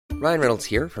Ryan Reynolds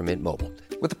here from Mint Mobile.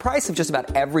 With the price of just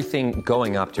about everything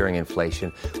going up during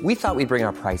inflation, we thought we'd bring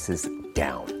our prices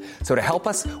down. So to help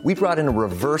us, we brought in a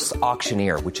reverse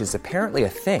auctioneer, which is apparently a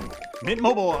thing. Mint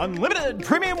Mobile Unlimited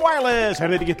Premium Wireless. How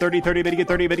to get 30, 30, bit to get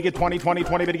 30, bit to get 20, 20,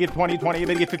 20, bit to get 20, 20,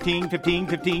 bit to get 15, 15,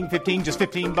 15, 15, just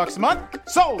 $15 a month?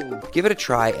 Sold! Give it a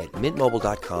try at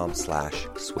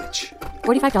mintmobile.com/switch.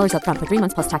 $45 up front for 3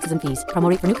 months plus taxes and fees. Promo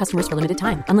rate for new customers for limited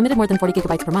time. Unlimited more than 40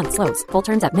 gigabytes per month. Slows full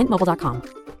terms at mintmobile.com.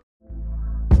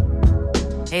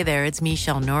 Hey there, it's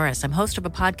Michelle Norris. I'm host of a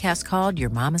podcast called Your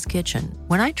Mama's Kitchen.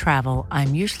 When I travel,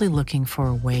 I'm usually looking for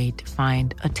a way to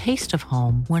find a taste of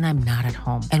home when I'm not at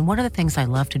home. And one of the things I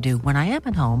love to do when I am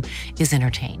at home is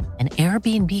entertain. And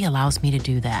Airbnb allows me to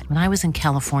do that. When I was in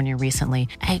California recently,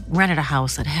 I rented a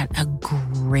house that had a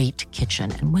great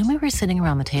kitchen. And when we were sitting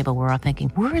around the table, we're all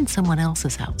thinking, we're in someone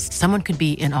else's house. Someone could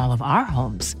be in all of our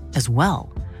homes as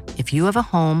well. If you have a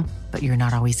home, but you're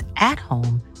not always at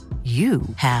home, you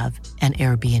have an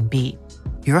Airbnb.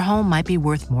 Your home might be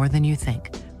worth more than you think.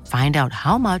 Find out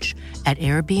how much at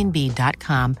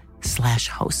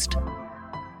airbnb.com/host.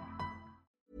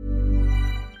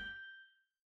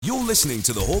 You're listening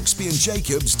to the Hawksby and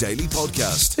Jacobs Daily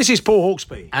Podcast. This is Paul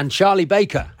Hawksby. And Charlie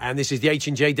Baker. And this is the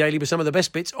H&J Daily with some of the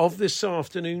best bits of this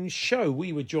afternoon's show.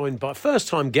 We were joined by a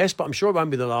first-time guest, but I'm sure it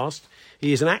won't be the last.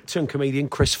 He is an actor and comedian,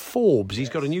 Chris Forbes. He's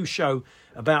got a new show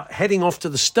about heading off to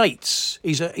the States.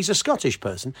 He's a Scottish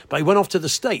person, but he went off to the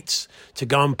States to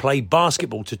go and play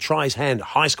basketball, to try his hand,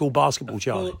 high school basketball,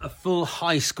 Charlie. A full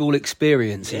high school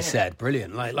experience, he said.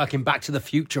 Brilliant. Like in Back to the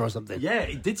Future or something. Yeah,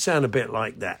 it did sound a bit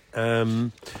like that.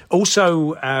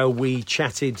 Also, we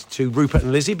chatted to Rupert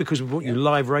and Lizzie because we brought you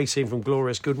live racing from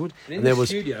glorious Goodwood. And there was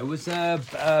studio was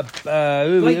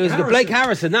Blake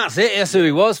Harrison. That's it. That's who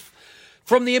he was.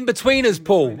 From the In-Betweeners,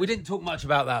 Paul. We didn't talk much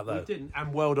about that, though. We didn't.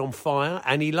 And World on Fire.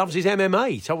 And he loves his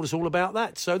MMA. He told us all about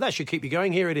that. So that should keep you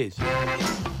going. Here it is.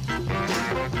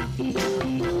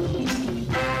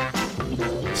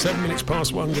 7 minutes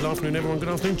past 1. Good afternoon, everyone. Good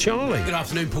afternoon, Charlie. Good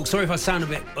afternoon, Paul. Sorry if I sound a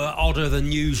bit odder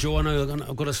than usual. I know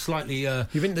I've got a slightly...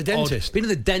 You've been to the dentist? Been to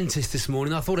the dentist this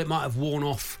morning. I thought it might have worn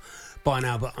off by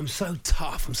now, but I'm so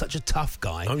tough. I'm such a tough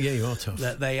guy. Oh, yeah, you are tough.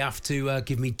 That they have to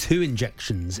give me 2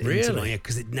 injections into my ear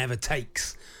because it never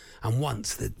takes. And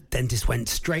once the dentist went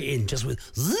straight in, just with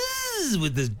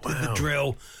the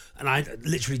drill, and I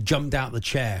literally jumped out the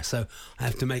chair. So I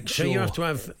have to make sure. So you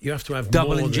have to have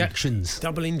double injections.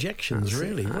 Double injections,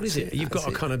 really? What is it? You've got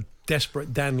a kind of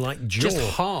desperate Dan-like jaw. Just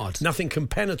hard. Nothing can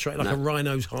penetrate like a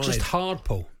rhino's hide. Just hard,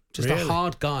 Paul. Just a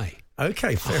hard guy.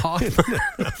 Okay, fair enough.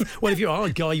 Well, if you're a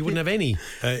hard guy, you wouldn't have any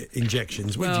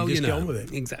injections, would you? Just get on with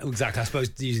it. Exactly. I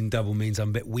suppose using double means I'm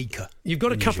a bit weaker. You've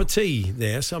got a cup of tea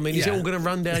there, so I mean, is it all going to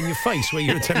run down your face where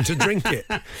you attempt to drink it?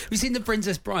 Have you seen The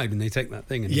Princess Bride when they take that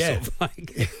thing and it's sort of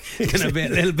like going to be a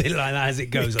little bit like that as it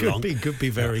goes along? Could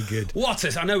be very good.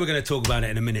 I know we're going to talk about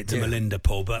it in a minute to Melinda,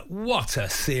 Paul, but what a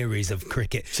series of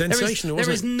cricket. Sensational,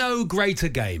 There is no greater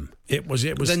game. It was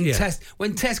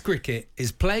When Test cricket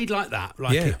is played like that,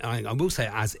 I will say,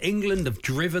 as England have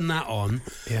driven that on,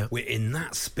 we're in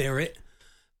that spirit,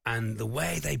 and the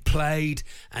way they played,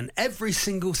 and every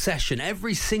single session,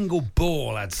 every single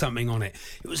ball had something on it.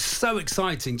 It was so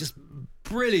exciting, just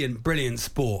brilliant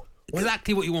sport.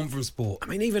 Exactly what you want from sport. I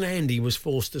mean, even Andy was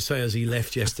forced to say as he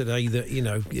left yesterday that,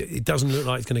 it doesn't look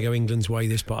like it's going to go England's way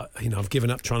this, but, I've given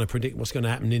up trying to predict what's going to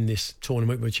happen in this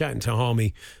tournament. We were chatting to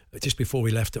Harmy just before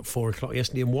we left at 4 o'clock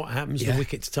yesterday, and what happens? The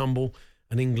wickets tumble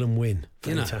and England win.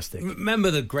 Fantastic.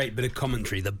 Remember the great bit of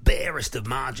commentary, the barest of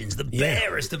margins,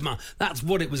 barest of margins. That's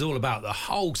what it was all about. The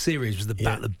whole series was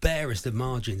about the barest of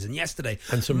margins. And yesterday...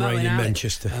 And some rain in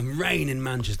Manchester. Rain in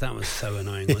Manchester. That was so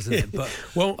annoying, wasn't it? But,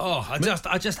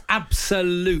 I just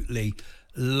absolutely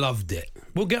loved it.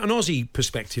 We'll get an Aussie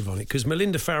perspective on it, because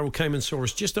Melinda Farrell came and saw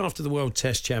us just after the World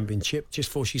Test Championship, just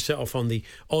before she set off on the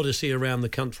odyssey around the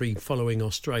country following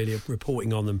Australia,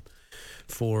 reporting on them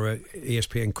for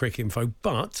ESPN Cricket Info.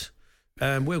 But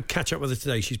we'll catch up with her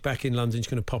today. She's back in London. She's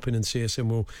going to pop in and see us,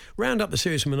 and we'll round up the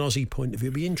series from an Aussie point of view.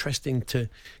 It'll be interesting to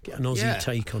get an Aussie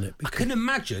take on it. I can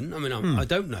imagine, I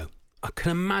don't know, I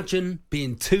can imagine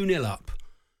being 2-0 up,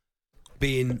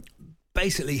 being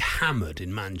basically hammered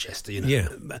in Manchester,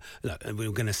 Look,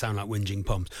 we're going to sound like whinging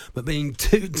poms, but being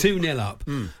 2-0 up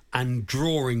and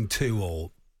drawing 2-2,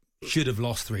 should have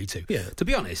lost 3-2. Yeah. To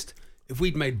be honest, if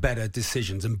we'd made better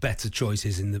decisions and better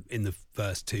choices in the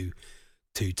first two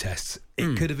tests,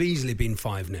 it could have easily been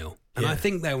 5-0. And I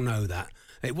think they'll know that.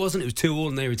 It wasn't. It was 2-2,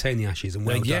 and they retained the Ashes, and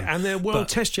well done. And they're World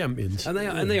Test champions, and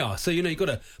they are. So you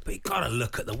got to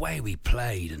look at the way we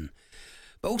played,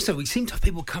 but also we seem to have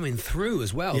people coming through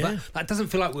as well. Yeah. That doesn't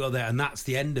feel like we were there, and that's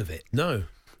the end of it. No.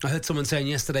 I heard someone saying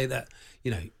yesterday that,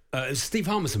 Steve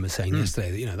Harmison was saying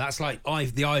yesterday that, that's like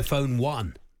the iPhone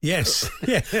 1. Yes.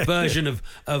 Yeah. version of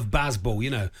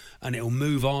Bazball, and it'll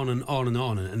move on and on and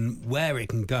on and where it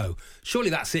can go.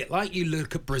 Surely that's it. Like you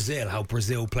look at Brazil, how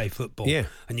Brazil play football,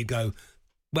 and you go,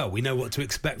 well, we know what to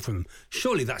expect from them.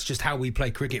 Surely that's just how we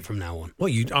play cricket from now on.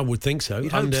 Well, I would think so.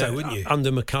 You'd hope so, wouldn't you?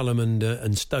 Under McCullum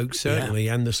and Stokes, certainly,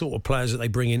 and the sort of players that they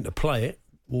bring in to play it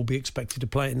will be expected to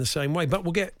play it in the same way. But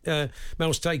we'll get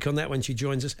Mel's take on that when she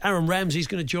joins us. Aaron Ramsey's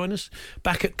going to join us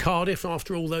back at Cardiff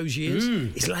after all those years.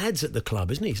 His lad's at the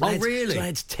club, isn't he? Really? His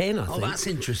lad's 10, I think. Oh, that's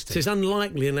interesting. So it's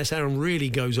unlikely, unless Aaron really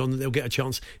goes on, that they'll get a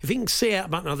chance. If he can see out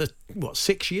about another,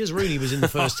 6 years? Rooney was in the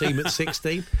first team at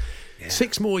 16. Yeah.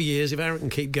 6 more years, if Aaron can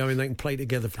keep going, they can play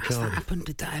together for Cardiff. That happened?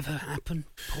 Did that ever happen,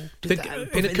 Paul?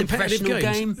 In a competitive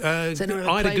game?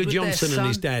 Ida Good Johnson and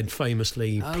his dad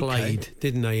famously Okay. played,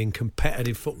 didn't they, in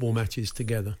competitive football matches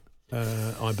together,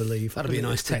 I believe. That'd be a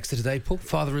nice texter today, Paul.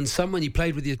 Father and son, when you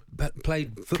played football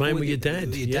playing with your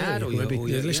dad. Or maybe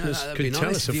your the listeners could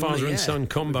tell us a father and son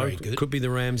combo. Could be the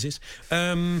Ramses.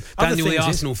 Daniel, the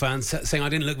Arsenal fan, saying I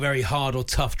didn't look very hard or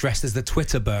tough dressed as the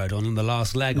Twitter bird on the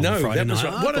last leg on Friday night.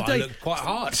 Right. What a day! I looked quite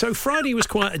hard. So Friday was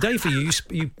quite a day for you.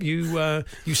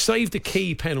 You saved a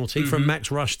key penalty from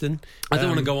Max Rushton. I don't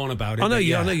want to go on about it. I know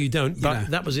you don't.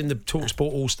 But that was in the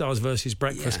TalkSport All Stars versus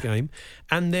Breakfast game,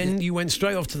 and then you went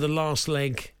straight off to the last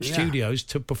leg studios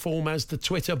to perform as the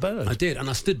Twitter bird. I did, and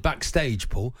I stood backstage,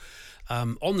 Paul.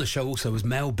 On the show also was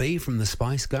Mel B from the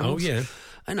Spice Girls. Oh, yeah.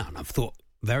 And I've thought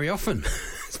very often,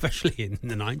 especially in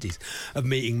the 90s, of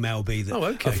meeting Mel B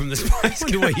from the Spice Girls. I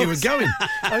wonder where you were going.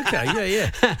 Okay,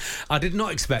 yeah. I did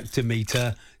not expect to meet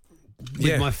her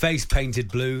with my face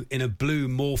painted blue in a blue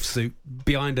morph suit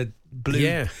behind a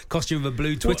blue costume of a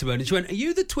blue Twitter bird. And she went, "Are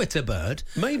you the Twitter bird?"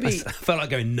 Maybe. I felt like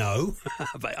going, "No."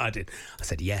 But I did. I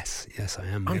said, yes, I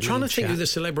am. I'm trying to think who the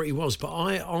celebrity was, but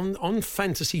on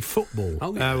Fantasy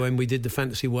Football, when we did the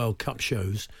Fantasy World Cup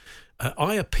shows,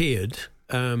 I appeared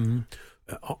on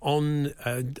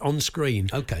screen.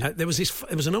 Okay. There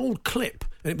was an old clip,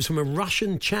 and it was from a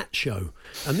Russian chat show,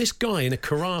 and this guy in a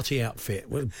karate outfit,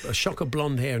 with a shock of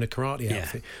blonde hair and a karate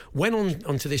outfit, went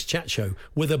onto this chat show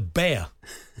with a bear.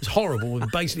 It was horrible,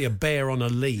 with basically a bear on a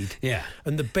lead. Yeah.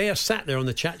 And the bear sat there on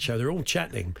the chat show. They're all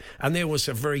chatting, and there was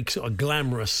a very sort of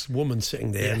glamorous woman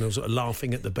sitting there, and they were sort of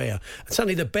laughing at the bear. And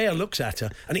suddenly the bear looks at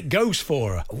her, and it goes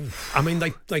for her. Oof. I mean,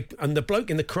 they and the bloke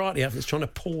in the karate outfit's trying to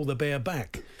pull the bear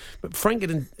back. But Frank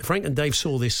and Dave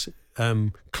saw this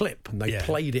clip, and they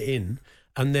played it in.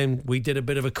 And then we did a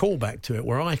bit of a callback to it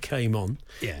where I came on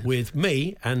with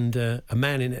me and a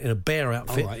man in a bear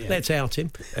outfit. Let's out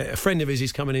him. A friend of his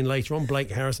is coming in later on, Blake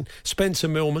Harrison. Spencer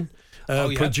Millman,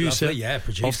 producer of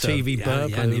TV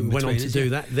Burp, who went on to do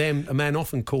that. Then a man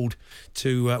often called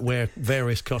to wear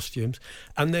various costumes.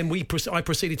 And then I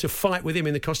proceeded to fight with him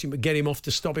in the costume, but get him off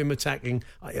to stop him attacking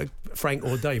Frank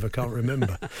or Dave, I can't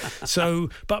remember.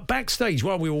 But backstage,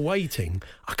 while we were waiting,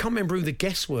 I can't remember who the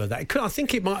guests were. I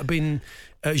think it might have been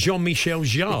Jean-Michel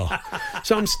Jarre.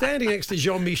 So I'm standing next to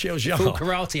Jean-Michel Jarre, full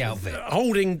karate outfit,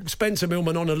 holding Spencer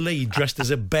Millman on a lead, dressed as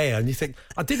a bear, and you think,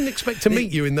 I didn't expect to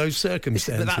meet you in those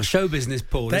circumstances. But that's show business,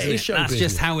 Paul. That is show business. That's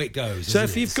just how it goes. So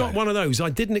if you've got one of those,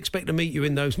 I didn't expect to meet you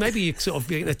in those. Maybe you sort of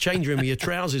get in a change room with your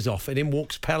trousers off, and in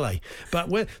walks Pele. But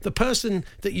the person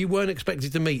that you weren't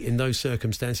expected to meet in those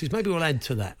circumstances, maybe we'll add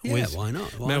to that. With why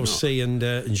not? Mel C and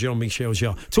Jean-Michel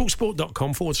Jarre.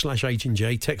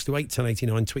 Talksport.com/H&J. Text to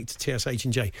 81089. Tweet to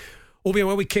TSH&J. All being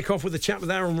well, we kick off with a chat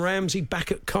with Aaron Ramsey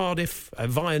back at Cardiff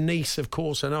via Nice, of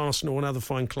course, and Arsenal and other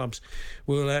fine clubs.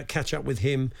 We'll catch up with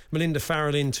him. Melinda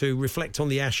Farrell in to reflect on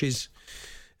the Ashes.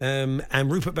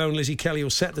 And Rupert Bell and Lizzie Kelly will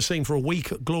set the scene for a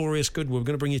week at glorious Goodwood. We're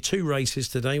going to bring you 2 races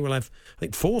today. We'll have, I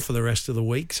think, 4 for the rest of the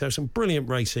week. So some brilliant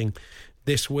racing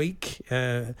this week.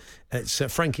 It's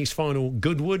Frankie's final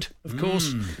Goodwood, of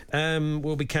course.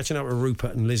 We'll be catching up with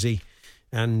Rupert and Lizzie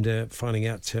and finding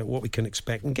out what we can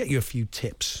expect and get you a few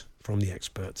tips from the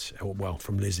experts,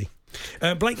 from Lizzie.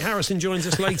 Blake Harrison joins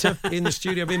us later in the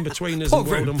studio of In-Betweeners and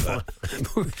World on Fire.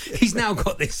 He's now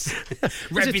got this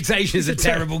reputation as a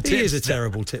terrible tipster. He is a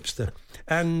terrible tipster.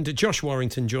 And Josh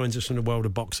Warrington joins us from the world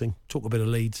of boxing. Talk a bit of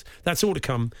Leeds. That's all to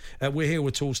come. We're here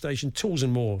with Toolstation, tools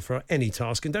and more for any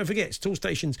task. And don't forget, it's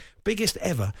Toolstation's biggest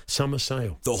ever summer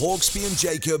sale. The Hawksby and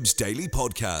Jacobs Daily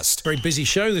Podcast. Very busy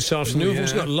show this afternoon. We've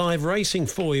also got live racing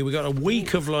for you. We've got a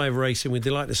week of live racing, we'd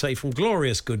like to say, from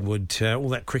glorious Goodwood. All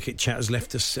that cricket chat has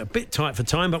left us a bit tight for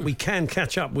time, but we can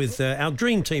catch up with our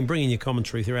dream team bringing you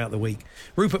commentary throughout the week.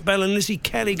 Rupert Bell and Lizzie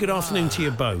Kelly, good afternoon to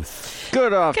you both.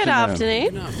 Good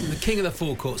afternoon. The king of the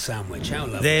forecourt sandwich. How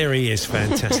lovely. There he is,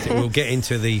 fantastic. We'll get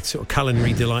into the sort of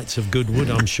culinary delights of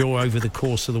Goodwood, I'm sure, over the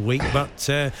course of the week. But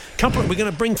we're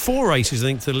going to bring 4 races, I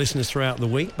think, to the listeners throughout the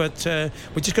week. But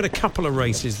we've just got a couple of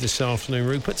races this afternoon,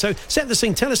 Rupert. So set the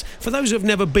scene. Tell us, for those who have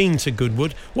never been to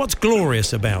Goodwood, what's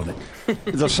glorious about it?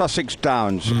 The Sussex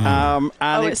Downs.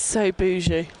 It's so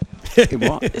bougie.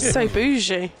 What? It's so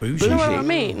bougie. Bougie? You know what it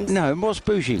means? No, what's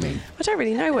bougie mean? I don't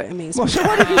really know what it means. Well, so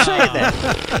why did you say it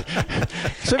then?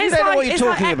 So if you don't know what you're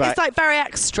talking about. It's like very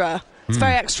extra. It's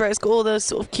very extra. It's got all those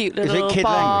sort of cute little kid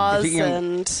bars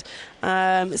language?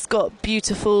 and it's got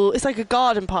beautiful. It's like a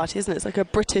garden party, isn't it? It's like a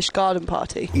British garden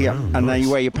party. Yeah, and nice. then you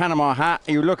wear your Panama hat.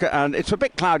 You look at, and it's a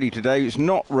bit cloudy today. It's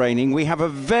not raining. We have a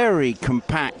very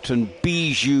compact and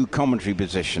bijou commentary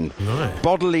position. Right.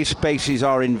 Bodily spaces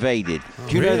are invaded.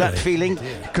 Do you know that feeling?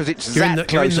 Because it's You're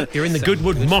close. you're in the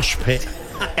Goodwood mosh pit.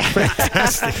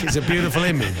 Fantastic. It's a beautiful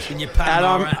image. In your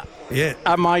Panama hat. Yeah.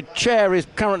 And my chair is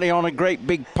currently on a great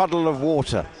big puddle of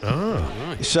water. Oh.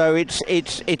 Nice. So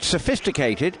it's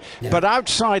sophisticated, but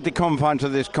outside the confines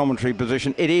of this commentary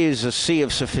position, it is a sea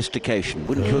of sophistication.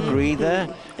 Wouldn't you agree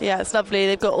there? Yeah, it's lovely.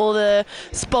 They've got all the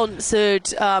sponsored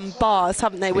bars,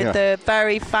 haven't they, with the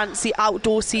very fancy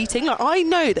outdoor seating. Like, I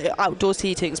know that outdoor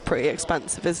seating is pretty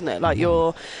expensive, isn't it? Like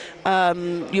your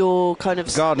kind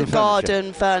of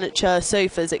garden furniture,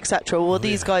 sofas, etc. Well,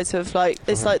 these guys have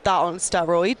it's like that on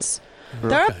steroids.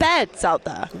 There are beds out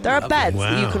there. There are beds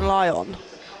that you can lie on.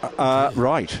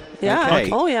 Right. Yeah.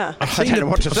 Okay. Oh, yeah. I don't know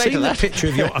what to say to that.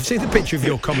 I've seen the picture of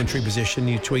your commentary position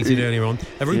you tweeted earlier on.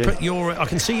 Rupert, I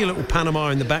can see your little Panama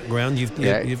in the background.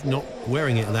 You've not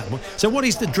wearing it in that one. So what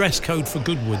is the dress code for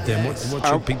Goodwood then? What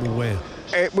should people wear?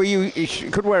 Well, you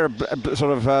could wear a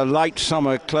sort of light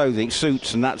summer clothing,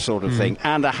 suits and that sort of thing,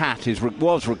 and a hat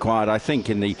was required, I think,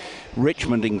 in the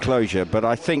Richmond enclosure, but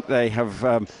I think they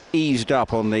have eased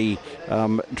up on the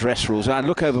dress rules. I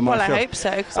look over my shoulder. I hope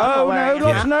so.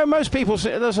 No, most people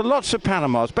say there's lots of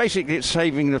Panamas. Basically, it's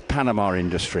saving the Panama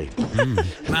industry.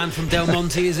 Man from Del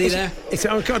Monte, is he there?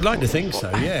 I'd like to think so,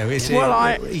 yeah.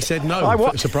 He said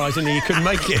no. Surprisingly, he couldn't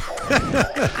make it.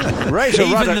 Razor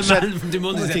Ruddock said, from Del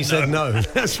Monte said no.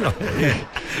 That's right.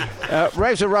 Yeah.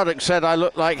 Razor Ruddock said I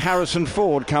look like Harrison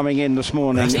Ford coming in this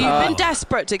morning. You've been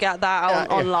desperate to get that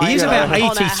online. He is about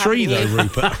 83 though,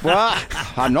 Rupert. Well,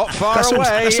 I'm not far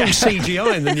away. That's all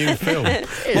CGI in the new film.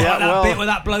 That bit where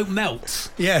that bloke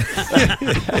melts. Yeah.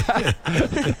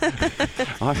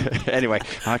 Anyway,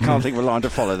 I can't think of a line to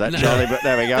follow that, Charlie. But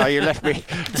there we go. You left me.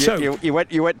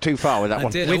 You went too far with that one. I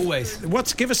did always.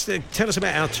 Tell us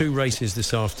about our 2 races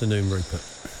this afternoon, Rupert.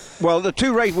 Well, the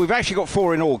 2 races, we've actually got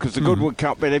 4 in all because the Goodwood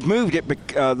Cup, but they've moved it,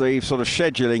 the sort of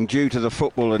scheduling due to the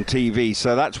football and TV,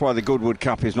 so that's why the Goodwood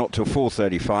Cup is not till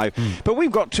 4:35. But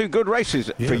we've got 2 good races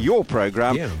for your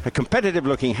programme. Yeah. A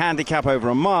competitive-looking handicap over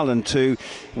a mile and 2,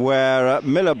 where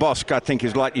Miller Bosk, I think,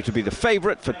 is likely to be the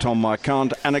favourite for Tom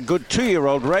Marquand, and a good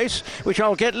 2-year-old race, which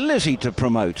I'll get Lizzie to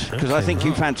promote, because I think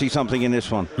you fancy something in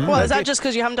this one. Well, is that just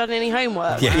because you haven't done any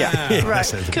homework? Yeah.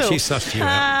 Right, cool. She sussed you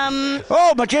out.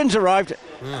 Oh, my gin's arrived.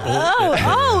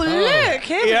 Look,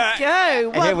 here we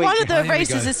go. Well, one of the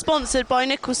races go. is sponsored by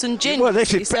Nicholson Gin. Well,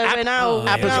 this is so we're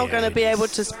now going to be able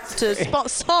to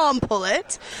sample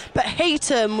it. But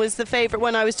Haytham was the favourite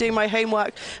when I was doing my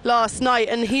homework last night,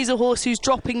 and he's a horse who's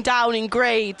dropping down in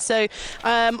grade. So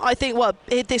I think,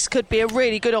 this could be a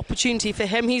really good opportunity for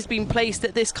him. He's been placed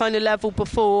at this kind of level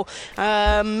before,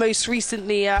 most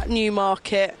recently at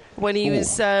Newmarket, when he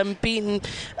was beaten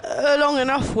a long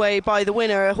enough way by the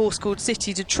winner, a horse called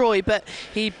City to Troy, but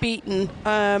he beat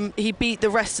the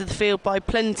rest of the field by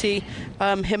plenty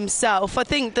himself. I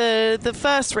think the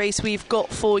first race we've got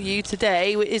for you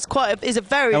today is a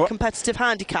very competitive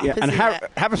handicap. Yeah, and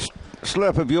have a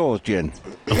slurp of yours, Jen.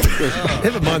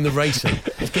 Never mind the racing.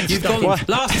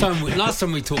 Last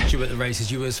time we talked to you at the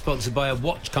races, you were sponsored by a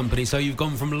watch company, so you've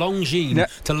gone from Longines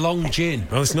to Long Gin.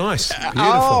 Oh, it's nice.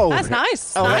 Beautiful. That's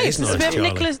nice. Nice. It's a bit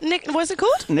of what's it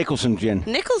called? Nicholson Gin.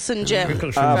 Nicholson Gin.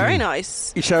 Very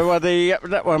nice. So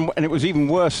that one, and it was even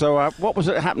worse. So what was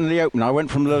it happened in the open? I went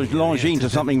from Longines to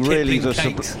something really. Angel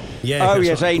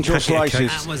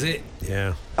Slices. That was it.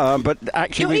 Yeah. But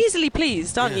actually, you're easily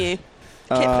pleased, aren't you?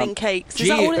 Kipling cakes. Is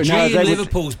that all it is?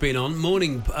 Liverpool's been on.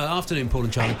 Afternoon, Paul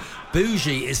and Charlie.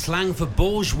 Bougie is slang for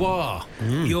bourgeois.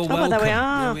 You're welcome. There we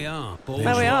are.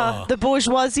 There we are. The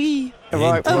bourgeoisie.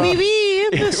 Right. Oui,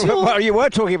 monsieur. Well, you were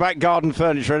talking about garden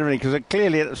furniture and everything, because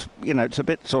clearly it's a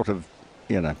bit sort of.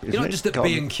 You're not just at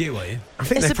B&Q, are you? I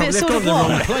think they've gone to the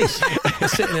wrong place. They're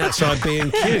sitting outside B&Q.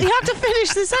 You have to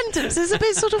finish the sentence. It's a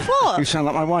bit sort of what? You sound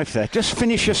like my wife there. Just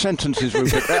finish your sentences,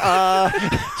 Rupert.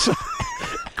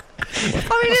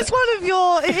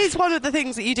 it is one of the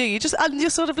things that you do. You're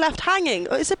sort of left hanging.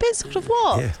 It's a bit sort of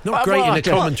what? Yeah, not great in the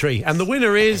commentary. And the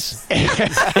winner is.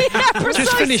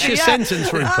 Just finish your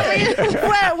sentence, Rupert.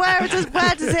 Where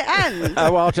does it end?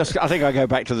 Well, I think I'll go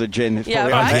back to the gin. It's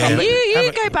right.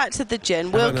 You go back to the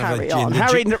gin. We'll carry on.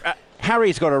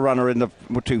 Harry's got a runner in the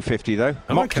 250 though.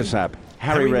 Moktasab.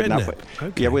 Harry Redknapp.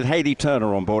 Okay. Yeah, with Hayley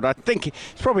Turner on board. I think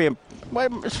it's probably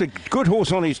it's a good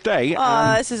horse on his day.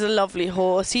 This is a lovely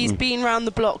horse. He's been round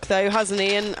the block though, hasn't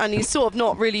he? And he's sort of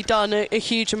not really done a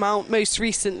huge amount most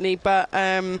recently, but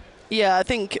I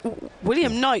think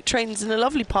William Knight trains in a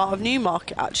lovely part of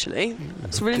Newmarket. Actually,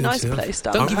 it's a really nice place.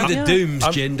 Don't give me the dooms,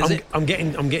 Gin. Does it? I'm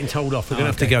getting told off. We're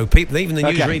going to have to go. People, even the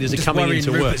newsreaders are coming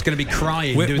into work. It's going to be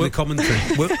crying doing the commentary.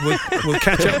 We'll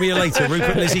catch up with you later,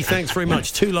 Rupert. Lizzie, thanks very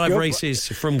much. 2 live races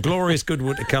from glorious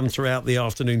Goodwood to come throughout the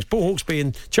afternoons. Paul Hawksbee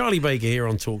and Charlie Baker here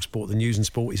on TalkSport. The news and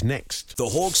sport is next. The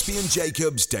Hawksbee and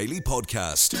Jacobs Daily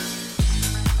Podcast.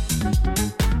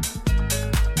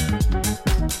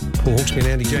 Paul Hawksbee and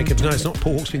Andy Jacobs. No, it's not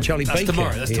Paul Hawksbee and Charlie Baker.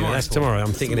 That's tomorrow.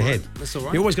 I'm thinking ahead. That's all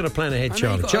right. You always got to plan ahead,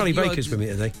 Charlie. Charlie Baker's with me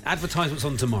today. Advertisements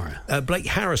on tomorrow. Blake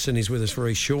Harrison is with us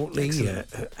very shortly.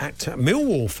 Actor,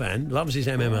 Millwall fan, loves his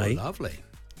MMA. Oh, lovely.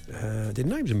 Didn't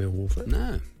know he was a Millwall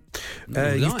fan.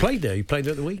 No. You've played there. You played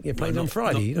there at the week. You played on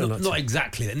Friday. Not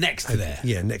exactly there. Next to there.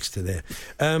 Yeah, next to there.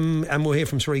 And we'll hear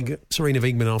from Serena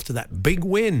Wiegman after that big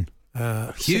win.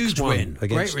 Huge win,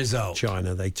 against great result.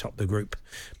 China. They topped the group,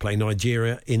 play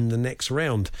Nigeria in the next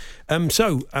round.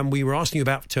 We were asking you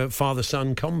about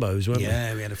father-son combos, weren't we?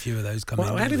 Yeah, we had a few of those coming.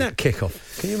 How did that kick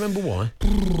off? Can you remember why?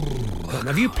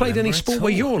 Have you played any sport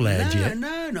where you're lad yet?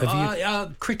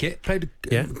 No. Cricket. Played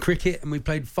cricket, and we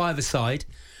played 5-a-side.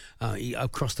 I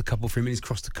crossed a couple for him, and he's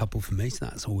crossed a couple for me, so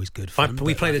that's always good fun.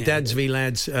 We played a Dads v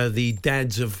Lads, the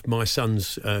dads of my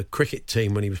son's cricket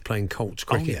team when he was playing Colts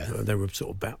cricket. Oh, yeah. They were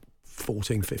sort of about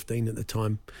 14, 15 at the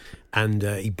time, and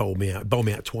he bowled me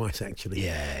out twice actually.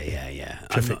 Yeah.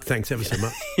 Terrific. Thanks ever so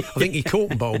much. I think he caught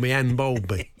and bowled me and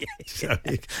bowled me, so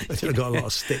I should have got a lot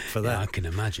of stick for that. Yeah, I can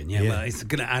imagine. Yeah, well, it's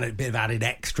going to add a bit of added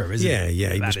extra, isn't it?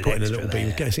 Yeah. He was putting a little bit. He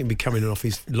was going to be coming off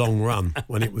his long run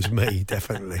when it was me,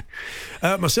 definitely.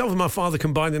 Myself and my father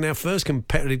combined in our first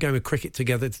competitive game of cricket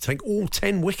together to take all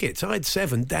 10 wickets. I had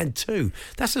 7, Dad 2.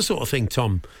 That's the sort of thing,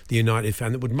 Tom, the United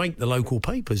fan, that would make the local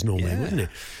papers normally, wouldn't it?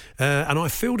 And I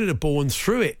fielded a ball and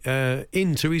threw it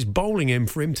into his bowling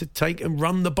end for him to take and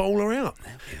run the bowler out.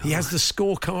 He has the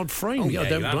scorecard frame. I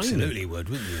don't blame him. Absolutely would,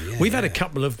 wouldn't you? Yeah, We've had a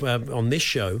couple of on this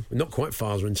show, not quite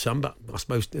father and son, but I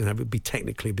suppose it would be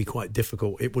technically quite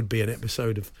difficult. It would be an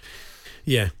episode of.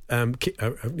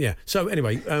 So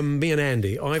anyway, me and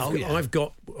Andy, I've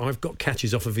got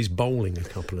catches off of his bowling a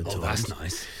couple of times. Oh, that's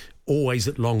nice. Always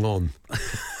at long on.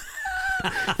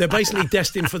 They're basically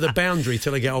destined for the boundary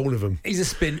till they get hold of them. He's a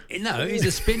spin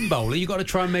bowler. You've got to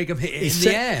try and make him hit it in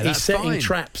the air. He's setting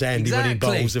traps, Andy, when he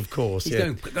bowls, of course. He's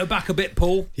going, go back a bit,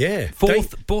 Paul. Yeah.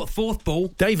 Fourth ball.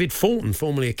 David Fulton,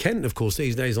 formerly of Kent, of course,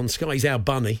 these days on Sky. He's our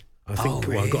bunny. I think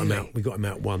really? I got him out. We got him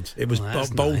out once. It was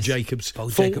Bold nice. Jacobs.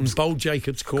 Fulton's Bold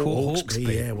Jacobs caught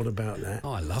Hawksbee. Yeah, what about that?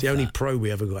 Oh, I love that. It's the only pro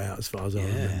we ever got out, as far as I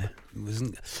remember. It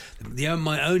wasn't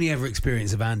my only ever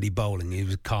experience of Andy bowling. He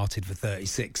was carted for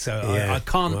 36, so I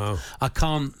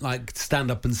can't like stand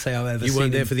up and say I've ever. You seen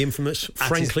weren't there for the infamous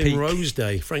Franklin Rose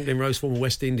Day. Franklin Rose, former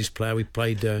West Indies player. We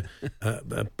played a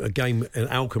game at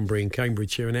Alconbury in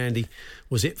Cambridgeshire, and Andy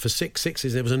was it for 6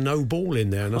 sixes. There was a no ball in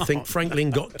there, and I think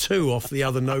Franklin got 2 off the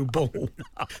other no ball,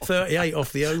 38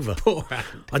 off the over. Poor Andy.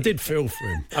 I did feel for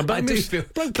him. I do feel.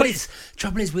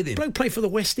 Trouble is with him. Bloke play for the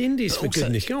West Indies, for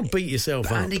goodness. You can't beat yourself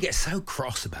up. Andy gets so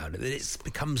cross about it that it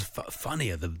becomes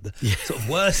funnier the sort of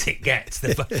worse it gets.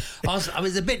 I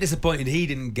was a bit disappointed he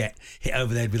didn't get hit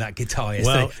over the head with that guitar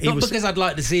yesterday. Because I'd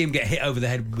like to see him get hit over the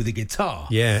head with a guitar.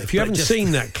 Yeah, if you haven't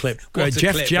seen that clip,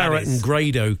 Jeff Jarrett and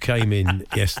Grado came in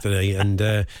yesterday and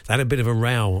they had a bit of a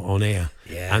row on air.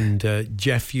 Yeah. And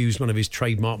Jeff used one of his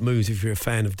trademark moves. If you're a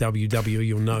fan of WWE,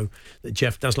 you'll know that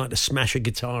Jeff does like to smash a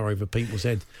guitar over people's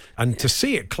heads. And to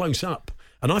see it close up,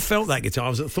 and I felt that guitar.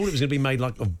 I thought it was going to be made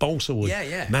like of balsa wood.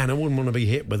 Yeah. Man, I wouldn't want to be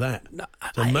hit with that. No,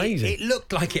 it's amazing. It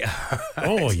looked like it hurt.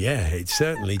 Oh, yeah, it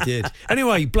certainly did.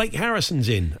 Anyway, Blake Harrison's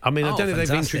in. I mean, I don't know if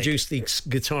they've introduced the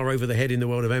guitar over the head in the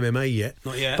world of MMA yet.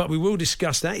 Not yet. But we will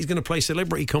discuss that. He's going to play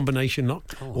Celebrity Combination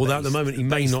Lock, although at the moment he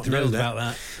may not know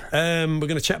that. We're going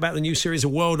to chat about the new series of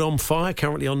World on Fire,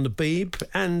 currently on the Beeb,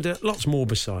 and lots more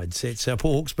besides. It's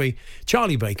Paul Hawksbee,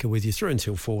 Charlie Baker with you through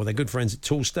until 4. They're good friends at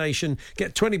Tool Station.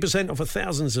 Get 20% off of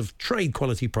thousands of trade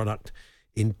quality product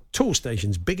in Tool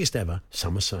Station's biggest ever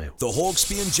summer sale. The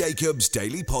Hawksbee and Jacobs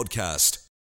Daily Podcast.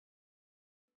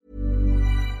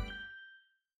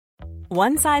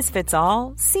 One size fits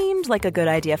all seemed like a good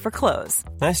idea for clothes.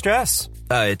 Nice dress.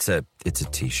 It's a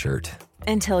t-shirt.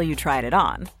 Until you tried it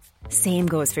on. Same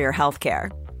goes for your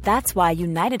healthcare. That's why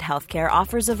United Healthcare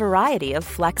offers a variety of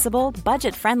flexible,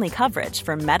 budget-friendly coverage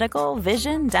for medical,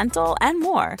 vision, dental, and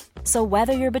more. So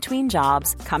whether you're between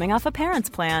jobs, coming off a parent's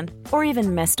plan, or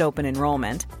even missed open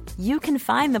enrollment, you can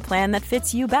find the plan that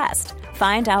fits you best.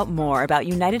 Find out more about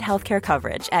United Healthcare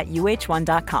coverage at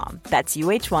uh1.com. That's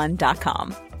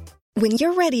uh1.com. When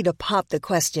you're ready to pop the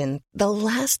question, the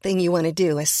last thing you want to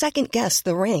do is second-guess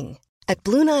the ring. At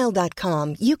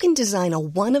BlueNile.com, you can design a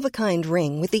one-of-a-kind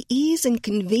ring with the ease and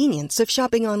convenience of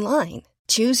shopping online.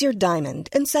 Choose your diamond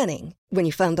and setting. When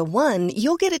you find the one,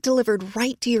 you'll get it delivered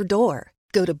right to your door.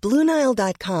 Go to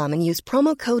BlueNile.com and use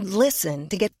promo code LISTEN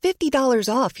to get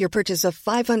 $50 off your purchase of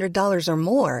 $500 or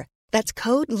more. That's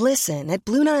code LISTEN at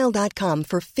BlueNile.com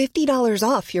for $50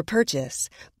 off your purchase.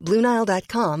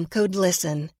 BlueNile.com, code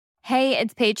LISTEN. Hey,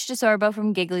 it's Paige DeSorbo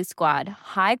from Giggly Squad.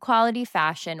 High quality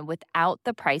fashion without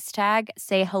the price tag.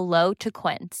 Say hello to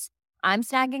Quince. I'm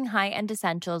snagging high-end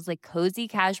essentials like cozy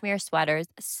cashmere sweaters,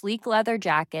 sleek leather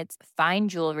jackets, fine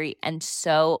jewelry, and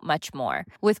so much more.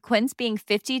 With Quince being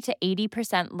 50 to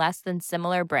 80% less than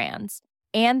similar brands.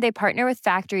 And they partner with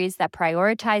factories that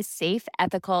prioritize safe,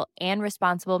 ethical, and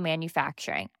responsible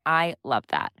manufacturing. I love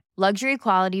that. Luxury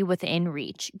quality within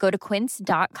reach. Go to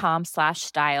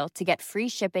quince.com/style to get free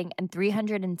shipping and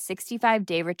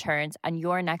 365-day returns on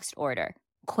your next order.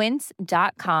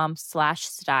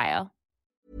 Quince.com/style.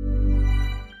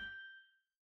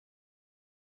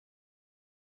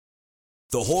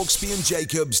 The Hawksby and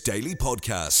Jacobs Daily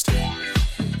Podcast.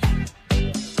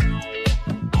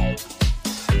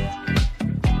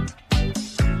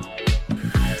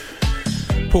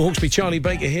 Paul Hawksby, Charlie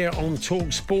Baker here on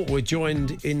Talk Sport. We're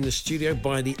joined in the studio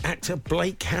by the actor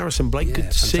Blake Harrison. Blake, good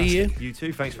to see you. You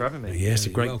too, thanks for having me. Yes, a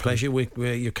great pleasure.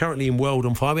 You're currently in World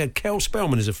on Fire. We had Kel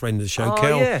Spellman as a friend of the show.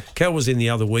 Kel was in the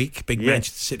other week, big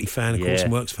Manchester City fan, of course,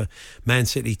 and works for Man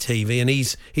City TV, and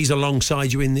he's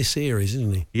alongside you in this series,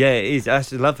 isn't he? Yeah, it is.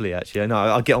 That's lovely, actually. I know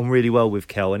I get on really well with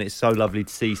Kel, and it's so lovely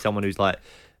to see someone who's like,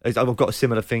 I've got a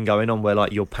similar thing going on where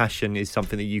like your passion is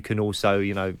something that you can also,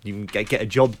 you can get a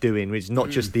job doing, which is not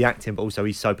just the acting, but also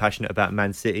he's so passionate about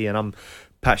Man City, and I'm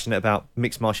passionate about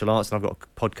mixed martial arts, and I've got a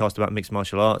podcast about mixed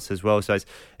martial arts as well. So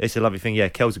it's a lovely thing. Yeah,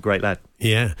 Kel's a great lad.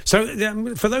 Yeah.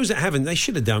 So for those that haven't, they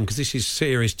should have done, because this is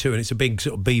series 2 and it's a big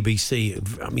sort of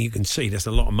BBC. I mean, you can see there's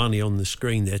a lot of money on the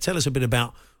screen there. Tell us a bit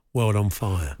about World on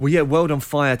Fire. Well, yeah, World on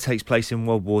Fire takes place in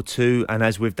World War II, and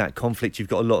as with that conflict, you've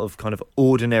got a lot of kind of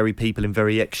ordinary people in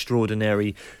very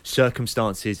extraordinary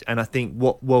circumstances. And I think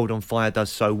what World on Fire does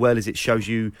so well is it shows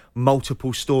you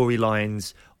multiple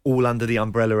storylines all under the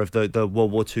umbrella of the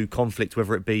World War II conflict,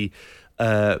 whether it be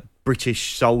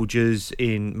British soldiers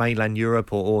in mainland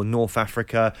Europe or North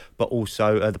Africa, but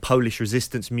also the Polish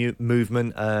resistance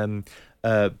movement,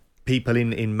 people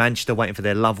in Manchester waiting for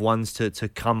their loved ones to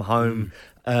come home.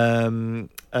 And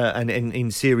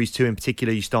in Series 2 in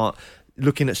particular, you start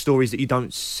looking at stories that you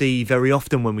don't see very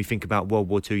often when we think about World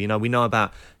War II. We know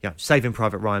about Saving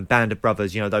Private Ryan, Band of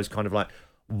Brothers, those kind of like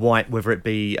white, whether it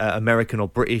be American or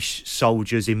British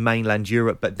soldiers in mainland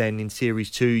Europe. But then in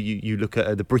Series 2, you look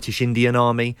at the British Indian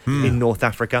Army in North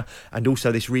Africa, and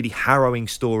also this really harrowing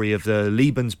story of the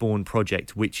Lebensborn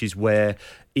Project, which is where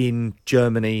in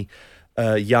Germany,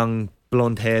 young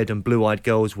blonde-haired and blue-eyed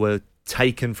girls were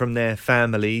taken from their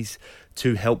families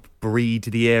to help breed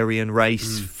the Aryan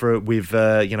race with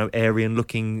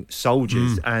Aryan-looking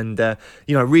soldiers, and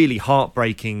really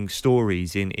heartbreaking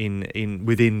stories in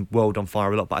within World on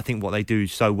Fire a lot. But I think what they do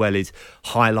so well is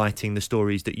highlighting the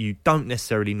stories that you don't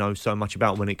necessarily know so much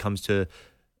about when it comes to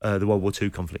the World War II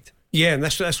conflict. Yeah, and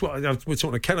that's what we're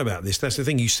talking to Ken about this. That's the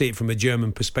thing. You see it from a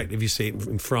German perspective. You see it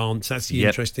in France. That's the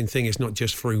interesting thing. It's not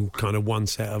just through kind of one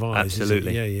set of eyes.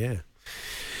 Absolutely. Yeah.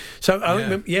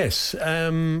 So, yes.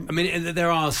 I mean, there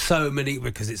are so many,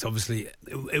 because it's obviously,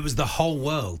 it was the whole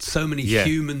world. So many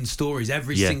human stories.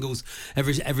 Every single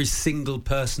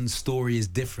person's story is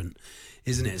different,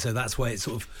 isn't it? So that's why it's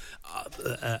sort of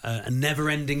a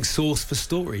never-ending source for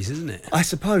stories, isn't it? I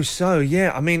suppose so,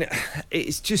 yeah. I mean,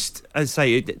 it's just, as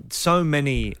I say, so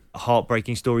many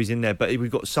heartbreaking stories in there, but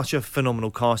we've got such a phenomenal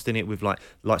cast in it with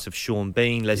likes of Sean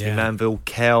Bean, Leslie Manville,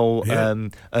 Kel,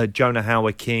 Jonah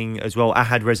Hauer-King as well,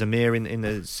 Ahad Reza Mir in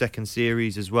the second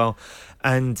series as well.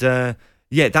 And I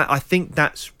think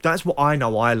that's what I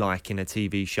know I like in a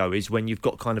TV show, is when you've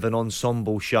got kind of an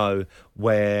ensemble show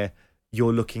where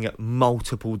you're looking at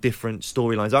multiple different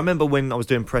storylines. I remember when I was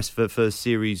doing press for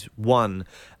Series 1,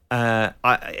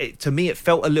 to me it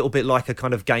felt a little bit like a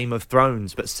kind of Game of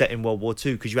Thrones, but set in World War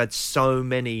II, because you had so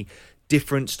many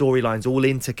different storylines, all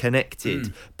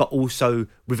interconnected, but also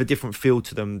with a different feel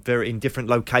to them, very in different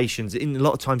locations, in a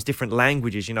lot of times different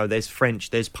languages. You know, there's French,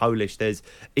 there's Polish, there's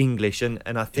English, and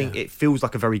I think it feels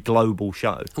like a very global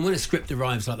show. And when a script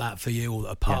arrives like that for you, or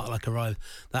a part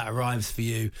that arrives for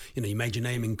you, you know, you made your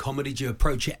name in comedy. Do you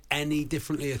approach it any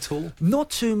differently at all? Not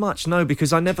too much, no,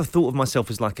 because I never thought of myself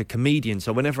as like a comedian.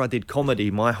 So whenever I did comedy,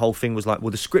 my whole thing was like,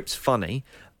 well, the script's funny.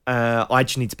 I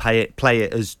just need to play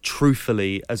it as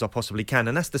truthfully as I possibly can.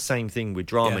 And that's the same thing with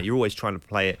drama. You're always trying to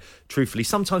play it truthfully.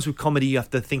 Sometimes with comedy, you have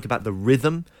to think about the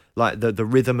rhythm, like the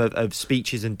rhythm of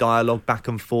speeches and dialogue back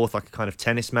and forth, like a kind of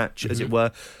tennis match, as it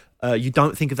were. You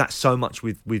don't think of that so much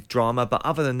with drama. But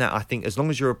other than that, I think as long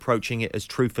as you're approaching it as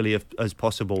truthfully as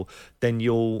possible, then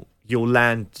you'll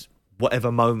land whatever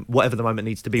the moment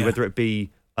needs to be, whether it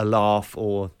be a laugh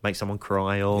or make someone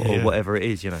cry or whatever it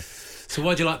is, you know. So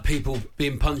why do you like people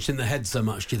being punched in the head so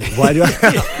much, do you think? Why do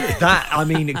I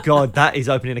mean, God, that is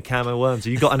opening a can of worms.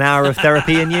 Have you got an hour of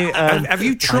therapy in you? Have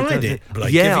you tried it,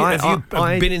 Blake? Yeah. Have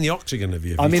you been in the octagon, have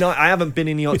you? I mean, I haven't been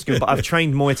in the octagon, but I've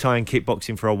trained Muay Thai and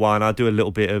kickboxing for a while, and I do a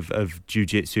little bit of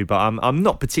jiu-jitsu, but I'm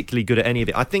not particularly good at any of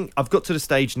it. I think I've got to the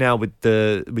stage now with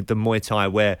the Muay Thai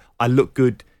where I look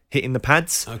good hitting the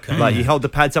pads. Okay. Like you hold the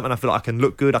pads up and I feel like I can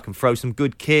look good. I can throw some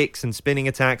good kicks and spinning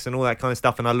attacks and all that kind of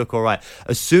stuff and I look all right.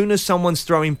 As soon as someone's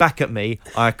throwing back at me,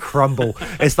 I crumble.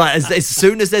 It's like as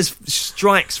soon as there's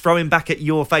strikes throwing back at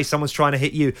your face, someone's trying to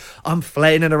hit you, I'm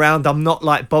flailing around. I'm not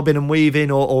like bobbing and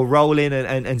weaving or rolling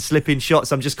and slipping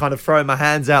shots. I'm just kind of throwing my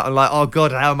hands out and like, oh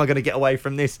God, how am I going to get away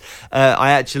from this?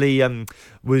 I actually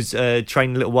was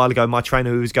training a little while ago. My trainer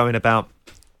who was going about,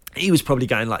 he was probably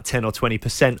going like 10 or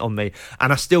 20% on me,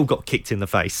 and I still got kicked in the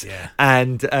face. Yeah.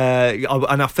 And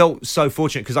I felt so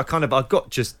fortunate because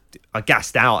I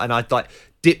gassed out and I like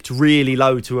dipped really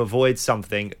low to avoid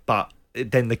something, but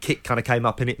then the kick kind of came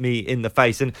up and hit me in the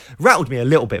face and rattled me a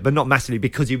little bit, but not massively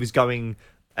because he was going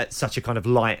at such a kind of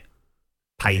light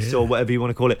pace or whatever you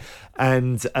want to call it.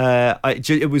 And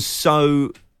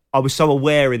I was so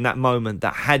aware in that moment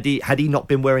that had he not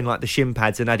been wearing like the shin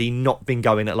pads and had he not been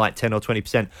going at like 10 or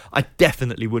 20%, I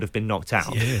definitely would have been knocked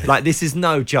out. Yeah. Like this is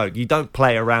no joke. You don't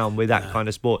play around with that kind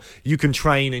of sport. You can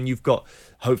train and you've got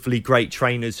hopefully great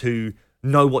trainers who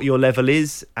know what your level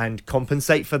is and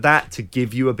compensate for that to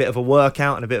give you a bit of a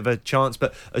workout and a bit of a chance.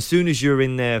 But as soon as you're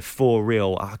in there for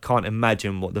real, I can't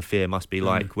imagine what the fear must be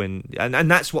like when... And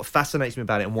that's what fascinates me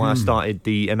about it and why I started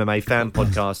the MMA Fan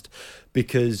Podcast,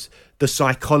 because the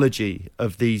psychology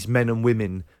of these men and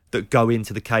women that go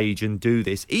into the cage and do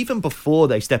this, even before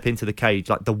they step into the cage,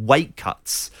 like the weight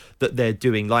cuts that they're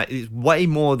doing, like it's way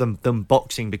more than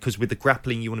boxing, because with the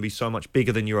grappling you want to be so much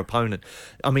bigger than your opponent.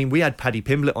 I mean, we had Paddy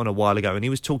Pimblett on a while ago and he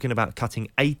was talking about cutting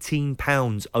 18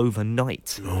 pounds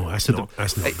overnight. Oh, that's not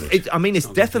good. I mean, it's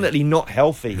definitely not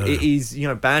healthy. No. It is,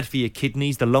 bad for your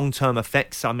kidneys, the long-term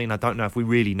effects. I mean, I don't know if we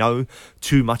really know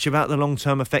too much about the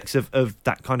long-term effects of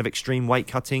that kind of extreme weight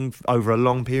cutting over a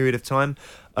long period of time.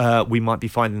 We might be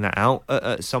finding that out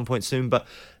at some point soon, but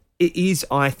it is,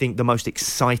 I think, the most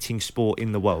exciting sport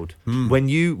in the world. When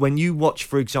you watch,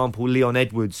 for example, Leon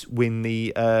Edwards win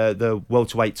the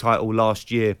welterweight title last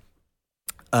year,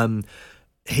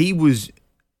 he was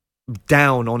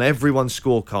down on everyone's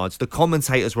scorecards. The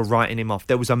commentators were writing him off.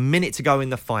 There was a minute to go in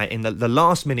the fight. In the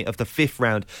last minute of the fifth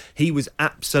round, he was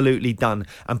absolutely done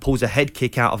and pulls a head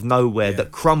kick out of nowhere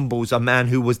that crumbles a man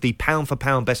who was the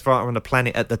pound-for-pound best fighter on the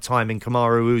planet at the time in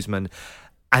Kamaru Usman.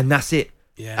 And that's it.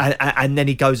 Yeah. And then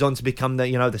he goes on to become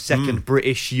the second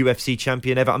British UFC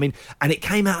champion ever. I mean, and it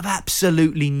came out of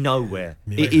absolutely nowhere.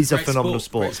 Yeah. It is a phenomenal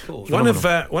sport. One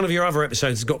of your other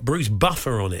episodes has got Bruce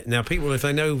Buffer on it. Now, people, if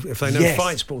they know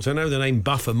fight sports, they know the name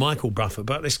Buffer, Michael Buffer.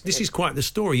 But this is quite the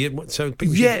story. So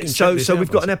people so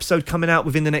we've got an episode coming out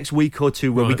within the next week or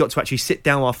two where we got to actually sit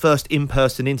down, our first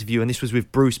in-person interview, and this was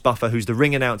with Bruce Buffer, who's the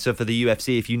ring announcer for the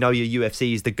UFC. If you know your UFC,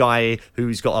 he's the guy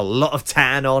who's got a lot of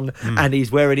tan on and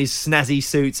he's wearing his snazzy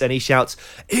suits and he shouts,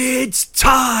 "It's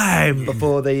time!"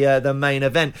 before the main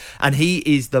event. And he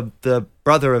is the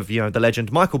brother of the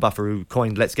legend Michael Buffer, who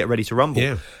coined "Let's Get Ready to Rumble."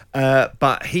 Yeah.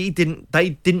 But they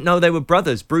didn't know they were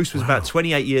brothers. Bruce was about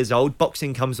 28 years old.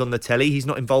 Boxing comes on the telly. He's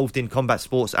not involved in combat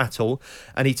sports at all.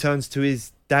 And he turns to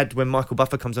his dad when Michael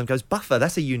Buffer comes on and goes, "Buffer,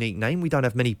 that's a unique name. We don't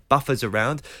have many Buffers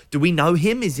around. Do we know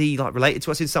him? Is he like related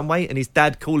to us in some way?" And his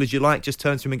dad, cool as you like, just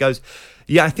turns to him and goes,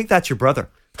 "Yeah, I think that's your brother."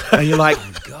 And you're like,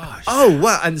 oh, gosh. Oh,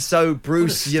 wow. And so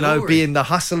Bruce, being the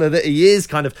hustler that he is,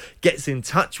 kind of gets in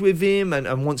touch with him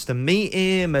and wants to meet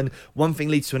him. And one thing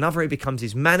leads to another. He becomes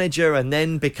his manager and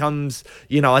then becomes,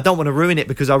 I don't want to ruin it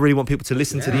because I really want people to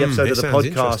listen to the episode of the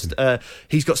podcast.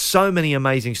 He's got so many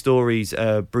amazing stories,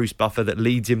 Bruce Buffer, that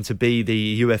leads him to be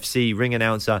the UFC ring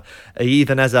announcer. He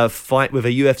even has a fight with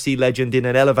a UFC legend in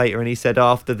an elevator. And he said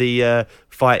after the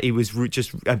fight, he was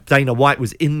Dana White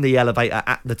was in the elevator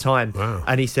at the time. Wow.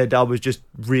 And he said, I was just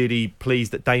really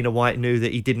pleased that Dana White knew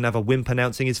that he didn't have a wimp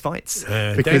announcing his fights.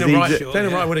 Dana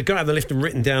White would have got out of the lift and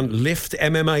written down "Lift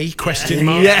MMA?" question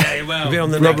mark. Yeah, well, be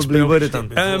on the probably would have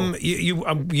done.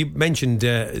 You mentioned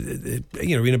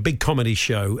in a big comedy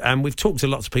show, and we've talked to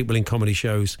lots of people in comedy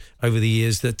shows over the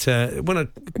years that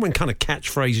when kind of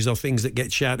catchphrases are things that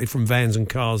get shouted from vans and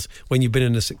cars when you've been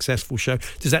in a successful show.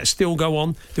 Does that still go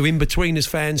on? Do in-betweeners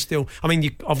fans still? I mean,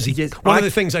 one of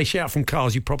the things they shout from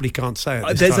cars you probably can't say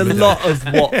at this There's time a lot of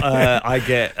what I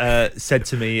get said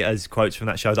to me as quotes from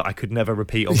that show that I could never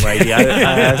repeat on radio,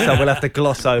 so we'll have to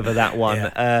gloss over that one.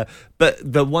 Yeah. But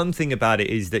the one thing about it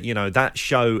is that, that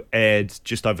show aired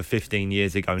just over 15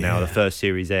 years ago now, the first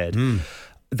series aired.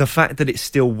 The fact that it's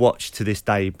still watched to this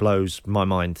day blows my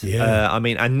mind. Yeah.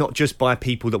 And not just by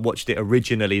people that watched it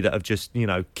originally that have just,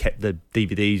 kept the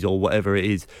DVDs or whatever it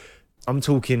is. I'm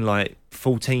talking like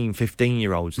 14,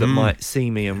 15-year-olds that might see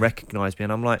me and recognise me,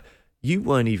 and I'm like, you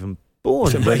weren't even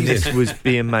born when this was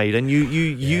being made, and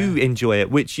you enjoy it,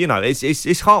 which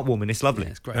it's heartwarming. It's lovely. Yeah,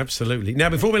 it's great. Absolutely. Now,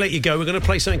 before we let you go, we're going to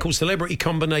play something called Celebrity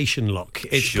Combination Lock.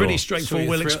 It's pretty straightforward.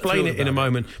 We'll explain it in a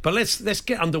moment, but let's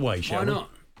get underway, shall we? Why not?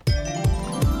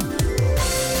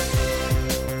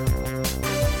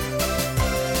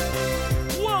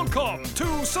 Welcome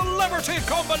to Celebrity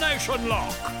Combination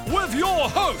Lock with your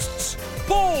hosts,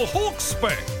 Paul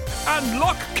Hawksby and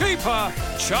lock keeper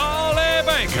Charlie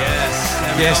Baker.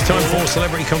 Yes, time for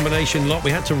Celebrity Combination Lock.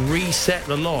 We had to reset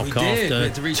the lock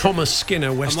after Thomas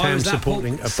Skinner, West Ham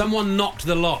supporting. Someone knocked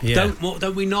the lock. Yeah.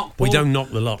 Don't we knock? Paul? We don't knock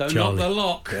the lock, don't Charlie.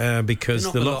 Knock the lock.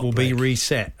 Because the lock will be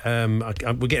reset. We're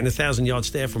getting a 1,000-yard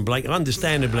stare from Blake.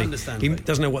 Understandably. He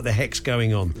doesn't know what the heck's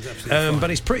going on.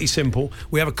 But it's pretty simple.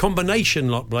 We have a combination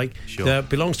lock, Blake, that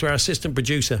belongs to our assistant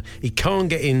producer. He can't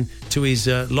get into his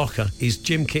locker. His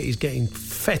gym kit is getting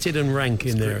fetid and rank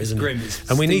in there, isn't it?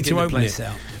 And we need to open it.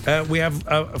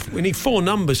 We need 4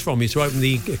 numbers from you to open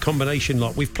the combination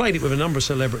lock. We've played it with a number of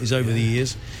celebrities over the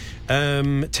years.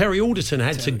 Terry Alderton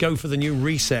had to go for the new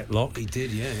reset lock. He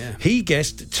did, yeah. He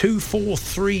guessed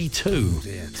 2432. Oh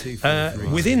dear,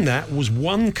 2432. Within that was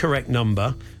one correct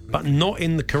number, but not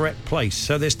in the correct place.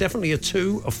 So there's definitely a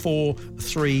 2, a 4, a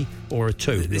 3, or a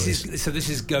 2. This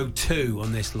is go 2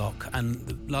 on this lock, and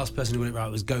the last person who got it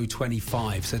right was go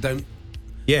 25. So don't.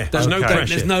 Yeah, there's no pressure.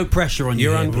 There's no pressure on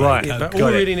you. You're right. But all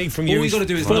we really need from you is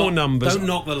 4 numbers. Don't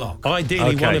knock the lock.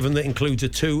 Ideally, one of them that includes a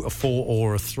 2, a 4,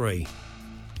 or a 3.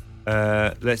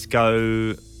 Let's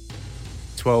go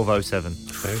 1207.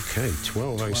 Okay,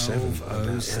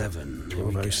 1207.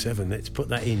 1207. Let's put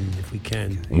that in if we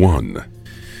can. 1,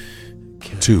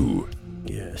 2.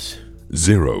 Yes.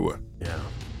 0. Yeah.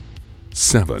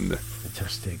 7.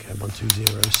 Fantastic.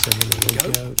 1207. There we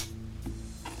go.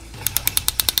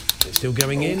 It's still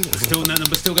going in.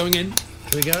 Number's still going in.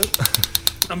 Here we go.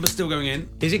 Number's still going in.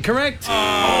 Is it correct? So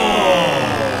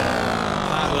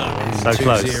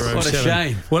close. 207. What a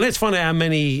shame. Well, let's find out how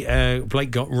many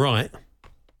Blake got right.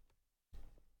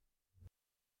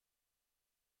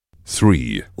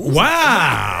 3.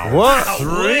 Wow! What?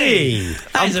 3.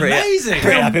 That's amazing.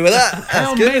 Pretty happy with that.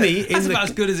 How many? That's about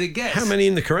as good as it gets. How many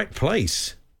in the correct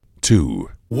place? 2.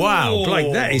 Wow,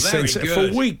 Blake, that is sensational.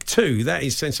 for week 2. That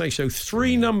is sensational.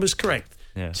 3 numbers correct.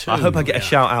 Yeah. 2. I hope I get a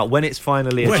shout out when it's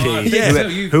finally achieved. Yeah.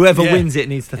 Whoever wins it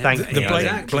needs to thank me.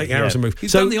 Blake Harrison move.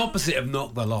 You've done the opposite of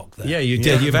knock the lock there. Yeah, you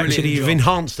did. You've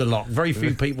enhanced the lock. Very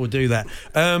few people do that.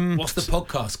 What's the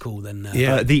podcast called then?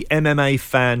 The MMA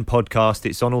Fan Podcast.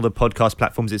 It's on all the podcast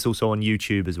platforms. It's also on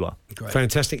YouTube as well. Great.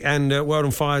 Fantastic. And World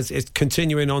on Fire is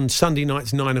continuing on Sunday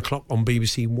nights, 9 o'clock on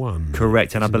BBC One.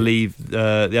 Correct. And I believe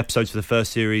the episodes for the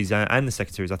first series and the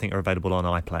second series, I think, are available on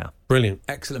iPlayer. Brilliant.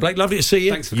 Excellent. Blake, lovely to see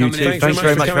you. Thanks for coming in. Thanks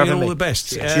very much for coming in. All me. the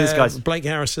best. Cheers, guys. Blake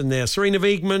Harrison there. Serena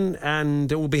Wiegman,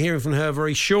 and we'll be hearing from her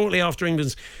very shortly after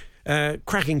England's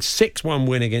cracking 6-1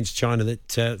 win against China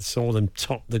that saw them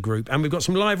top the group. And we've got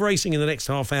some live racing in the next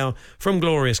half hour from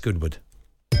glorious Goodwood.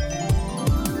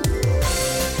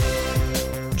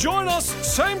 Join us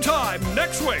same time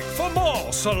next week for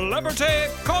more Celebrity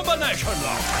Combination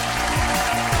Lock.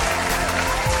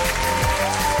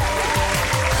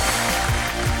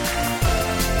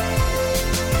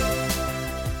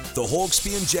 The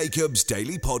Hawksby and Jacobs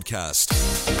Daily Podcast.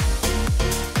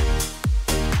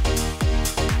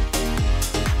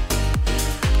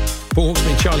 Paul Hawksby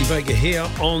and Charlie Baker here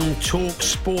on Talk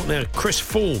Sport. Now, Chris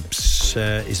Forbes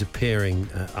is appearing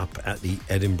up at the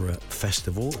Edinburgh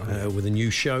Festival with a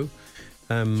new show,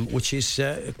 which is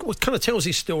what kind of tells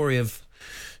his story of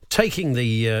taking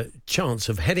the chance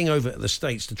of heading over to the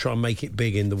States to try and make it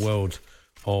big in the world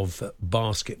of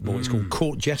basketball. It's called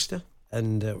Court Jester,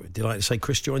 and delighted to say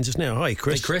Chris joins us now. Hi,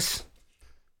 Chris. Hey, Chris.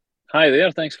 Hi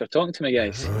there, thanks for talking to me,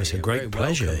 guys. Oh, it's a great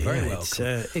pleasure. Very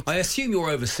welcome. I assume you're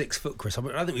over 6 foot, Chris. I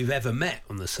don't think we've ever met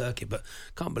on the circuit, but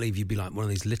can't believe you'd be like one of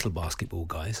these little basketball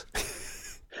guys.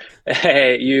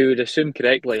 You would assume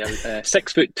correctly. I'm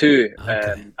 6'2",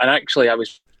 Okay. and actually I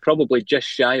was probably just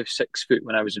shy of 6 foot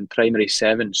when I was in primary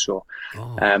 7. So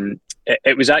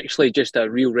it was actually just a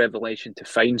real revelation to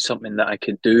find something that I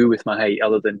could do with my height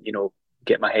other than,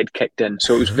 get my head kicked in.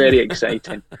 So it was very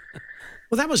exciting.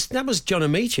 Well, that was John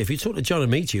Amici. If you talk to John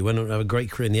Amici, who went on to have a great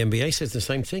career in the NBA, says the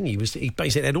same thing. He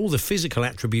basically had all the physical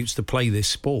attributes to play this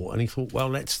sport, and he thought, well,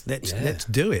 let's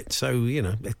do it. So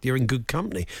you're in good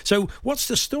company. So what's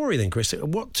the story then, Chris?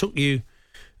 What took you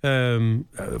from?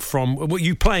 Were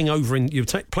you playing over in? You're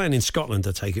playing in Scotland,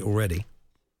 I take it already.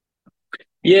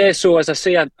 Yeah. So as I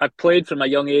say, I played from a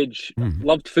young age.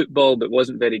 Loved football, but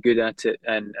wasn't very good at it,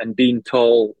 and being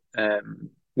tall.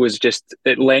 Was just,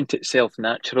 it lent itself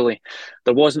naturally.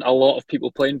 There wasn't a lot of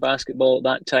people playing basketball at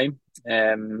that time.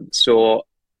 So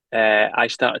I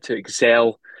started to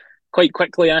excel quite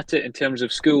quickly at it in terms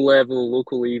of school level,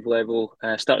 local league level.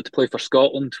 I started to play for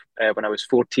Scotland when I was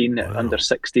 14 at under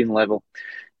 16 level.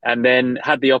 And then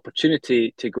had the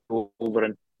opportunity to go over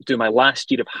and do my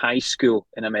last year of high school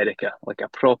in America, like a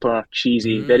proper,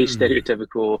 cheesy, very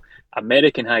stereotypical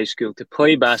American high school, to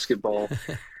play basketball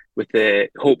with the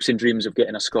hopes and dreams of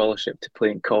getting a scholarship to play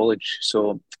in college.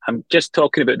 So I'm just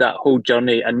talking about that whole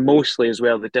journey, and mostly as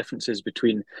well the differences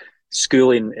between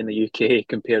schooling in the UK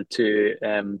compared to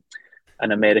an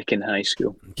American high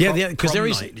school. Yeah, because there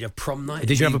is... Did you have prom night?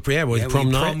 Did you have a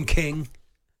prom night? Prom king?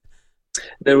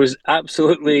 There was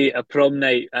absolutely a prom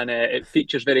night, and it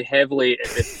features very heavily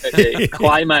at the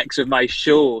climax of my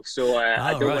show. So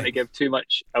I don't want to give too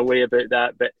much away about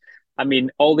that, but I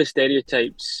mean, all the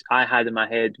stereotypes I had in my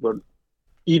head were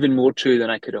even more true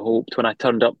than I could have hoped. When I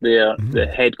turned up there, the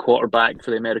head quarterback for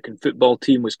the American football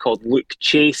team was called Luke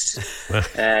Chase.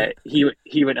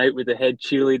 He went out with the head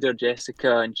cheerleader,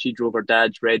 Jessica, and she drove her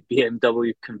dad's red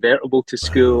BMW convertible to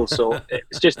school. So it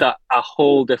was just a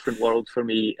whole different world for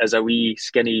me as a wee,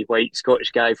 skinny, white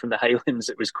Scottish guy from the Highlands.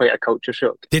 It was quite a culture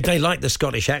shock. Did they like the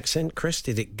Scottish accent, Chris?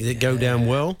 Did it go down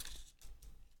well?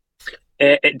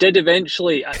 It did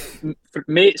eventually.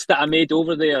 Mates that I made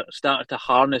over there started to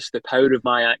harness the power of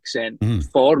my accent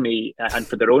for me and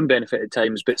for their own benefit at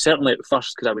times. But certainly at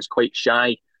first, because I was quite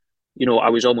shy, I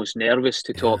was almost nervous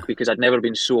to talk because I'd never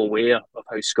been so aware of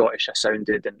how Scottish I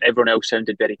sounded, and everyone else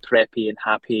sounded very preppy and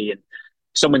happy. And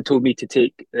someone told me to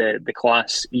take the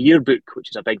class yearbook,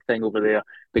 which is a big thing over there,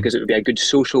 because it would be a good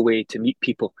social way to meet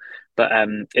people. But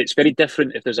it's very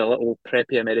different if there's a little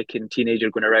preppy American teenager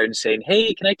going around saying,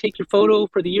 "Hey, can I take your photo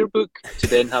for the yearbook?" to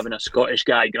then having a Scottish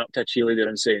guy going up to a cheerleader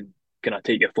and saying, "Can I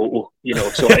take your photo?"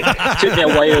 So it took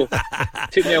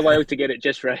me a while to get it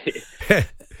just right.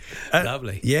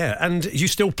 Lovely. Yeah, and you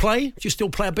still play? Do you still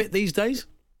play a bit these days?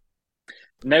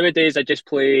 Nowadays, I just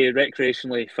play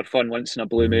recreationally for fun once in a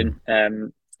blue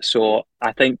moon. So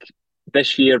I think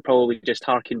this year probably just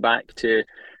harking back to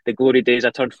the glory days.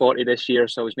 I turned 40 this year,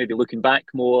 so I was maybe looking back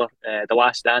more. The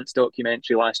Last Dance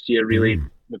documentary last year really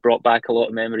brought back a lot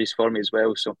of memories for me as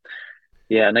well. So,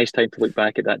 yeah, a nice time to look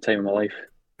back at that time in my life.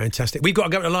 Fantastic. We've got to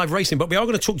go to live racing, but we are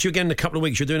going to talk to you again in a couple of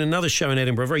weeks. You're doing another show in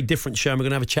Edinburgh, a very different show, and we're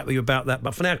going to have a chat with you about that.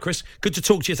 But for now, Chris, good to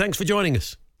talk to you. Thanks for joining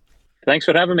us. Thanks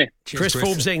for having me. Chris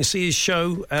Forbes, there you can see his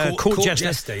show, Court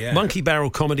Jester, Monkey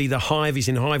Barrel Comedy, The Hive. He's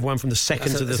in Hive 1 from the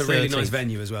 2nd to the 13th. It's a really nice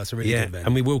venue as well. It's a really good venue.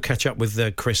 And we will catch up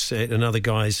with Chris and other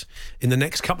guys in the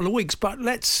next couple of weeks. But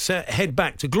let's head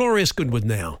back to glorious Goodwood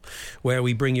now, where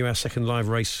we bring you our second live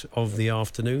race of the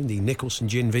afternoon, the Nicholson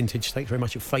Gin Vintage Stakes. Very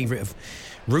much a favourite of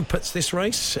Rupert's, this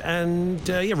race. And,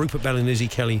 Rupert Bell and Izzy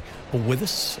Kelly are with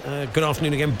us. Good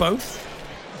afternoon again, both.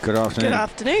 Good afternoon. Good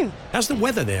afternoon. How's the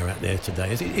weather there out there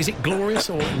today? Is it glorious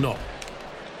or not?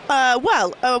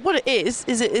 What it is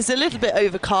it's a little bit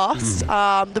overcast.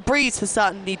 The breeze has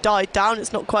certainly died down.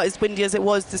 It's not quite as windy as it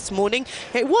was this morning.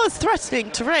 It was threatening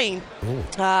to rain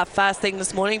first thing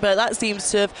this morning, but that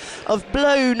seems to have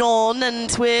blown on,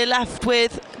 and we're left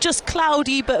with just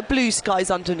cloudy but blue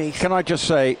skies underneath. Can I just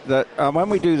say that when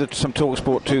we do some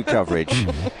TalkSport 2 coverage,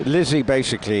 Lizzie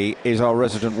basically is our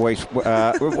resident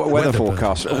weather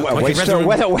forecaster.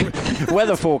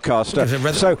 Weather forecaster.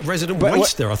 Resident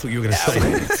waster, I thought you were going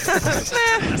to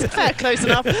say. Close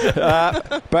enough.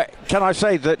 But can I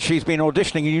say that she's been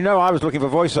auditioning? You know, I was looking for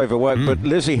voiceover work, but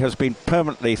Lizzie has been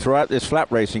permanently throughout this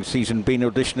flat racing season been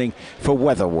auditioning for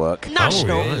weather work.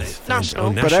 National. Oh, really?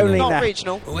 National. But only not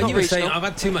regional. When you were saying, I've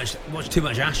had watched too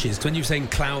much Ashes, when you were saying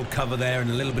cloud cover there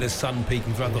and a little bit of sun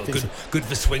peeking through, I thought good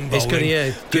for swing bowling.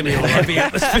 It's good, heavy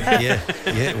atmosphere.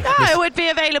 It would be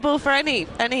available for any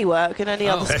work in any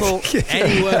other sport.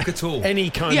 Any work at all. Any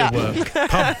kind of work.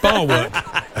 Bar work.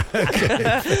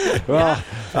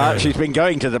 Well, she's been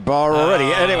going to the bar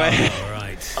already. Anyway.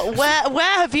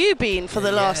 Where have you been for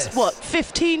the last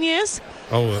 15 years?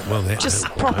 Oh well, just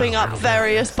propping up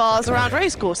various bars around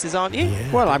racecourses, aren't you?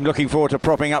 Yeah. Well, I'm looking forward to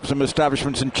propping up some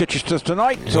establishments in Chichester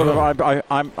tonight.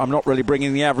 I'm not really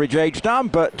bringing the average age down,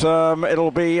 but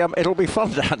it'll be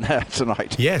fun down there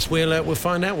tonight. Yes, we'll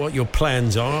find out what your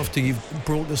plans are after you've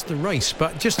brought us the race.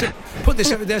 But just to put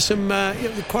this out, there's some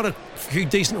quite a few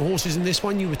decent horses in this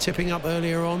one. You were tipping up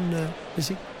earlier on,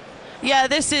 Lizzie. Yeah,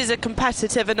 this is a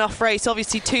competitive enough race.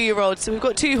 Obviously, 2-year-olds. So we've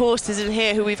got 2 horses in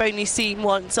here who we've only seen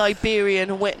once,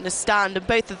 Iberian and Witness Stand, and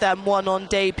both of them won on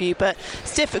debut. But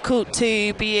it's difficult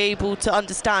to be able to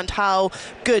understand how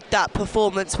good that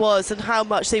performance was and how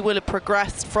much they will have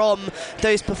progressed from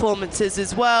those performances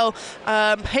as well.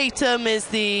 Haytham is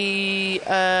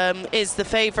the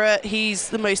favourite. He's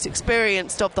the most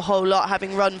experienced of the whole lot,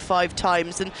 having run 5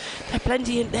 times, and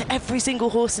every single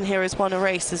horse in here has won a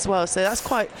race as well. So that's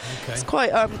quite. Okay. It's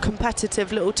quite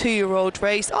competitive little 2-year-old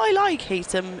race. I like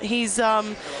Haytham. He's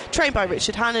trained by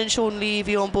Richard Hannon, Sean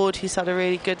Levy on board, who's had a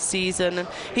really good season, and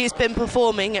he's been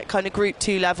performing at kind of Group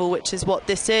 2 level, which is what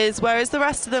this is, whereas the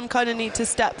rest of them kind of need to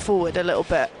step forward a little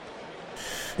bit.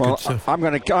 Well, I'm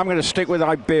going to stick with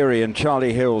Iberian,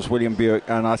 Charlie Hills, William Buick,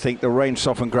 and I think the rain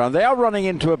softened ground. They are running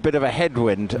into a bit of a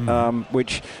headwind,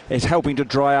 which is helping to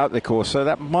dry out the course, so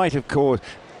that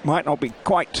might not be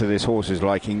quite to this horse's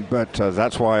liking, but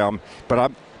that's why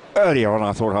earlier on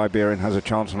I thought Iberian has a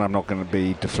chance, and I'm not going to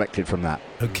be deflected from that.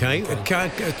 Okay.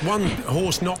 One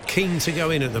horse not keen to go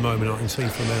in at the moment, I can see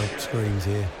from our screens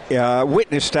here. Yeah,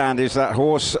 Witness Stand is that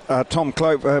horse. Tom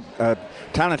Clover,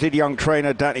 talented young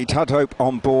trainer, Danny Tudhope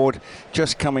on board,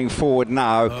 just coming forward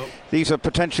now. These are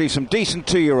potentially some decent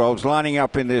 2-year-olds lining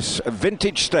up in this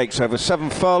vintage stakes over 7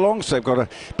 furlongs. They've got a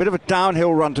bit of a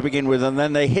downhill run to begin with, and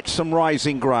then they hit some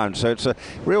rising ground. So it's a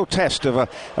real test of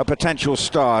a potential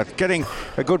star. Getting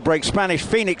a good break. Spanish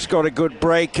Phoenix got a good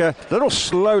break. A little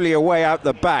slowly away out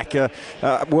the back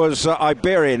was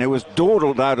Iberian, who was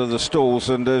dawdled out of the stalls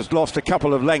and has lost a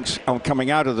couple of lengths on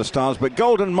coming out of the stars. But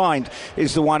Golden Mind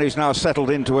is the one who's now settled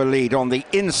into a lead. On the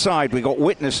inside, we got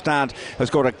Witness Stand has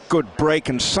got a good break,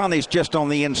 and Sun is just on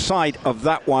the inside of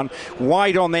that one.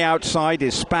 Wide on the outside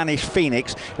is Spanish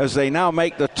Phoenix as they now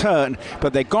make the turn,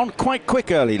 but they've gone quite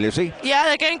quick early, Lizzie. Yeah,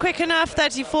 they're going quick enough,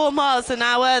 34 miles an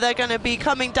hour. They're going to be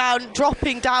coming down,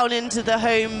 dropping down into the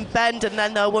home bend, and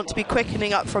then they'll want to be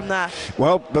quickening up from there.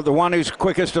 Well, but the one who's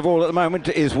quickest of all at the moment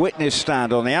is Witness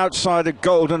Stand. On the outside of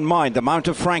Golden Mind, the mount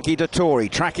of Frankie Dettori.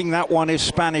 Tracking that one is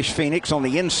Spanish Phoenix. On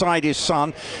the inside is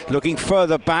Sun. Looking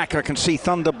further back, I can see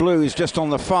Thunder Blue is just on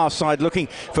the far side, looking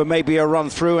for maybe a run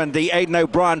through, and the Aidan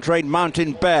O'Brien trained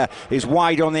Mountain Bear is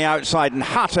wide on the outside, and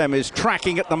Hatem is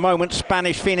tracking at the moment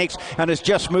Spanish Phoenix and has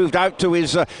just moved out to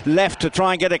his left to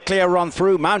try and get a clear run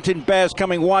through. Mountain Bear's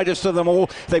coming widest of them all.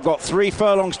 They've got 3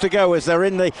 furlongs to go as they're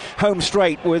in the home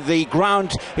straight with the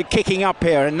ground kicking up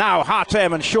here, and now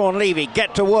Hatem and Sean Levy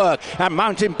get to work, and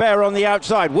Mountain Bear on the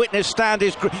outside. Witness Stand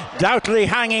is doubtfully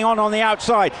hanging on the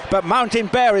outside, but Mountain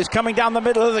Bear is coming down the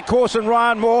middle of the course, and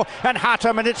Ryan Moore and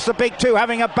Hatem, and it's the big 2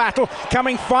 having a battle.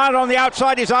 Coming fine on the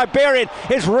outside is Iberian.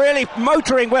 Is really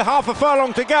motoring with half a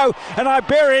furlong to go, and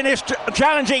Iberian is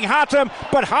challenging Hatem,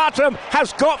 but Hatem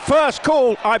has got first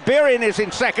call. Iberian is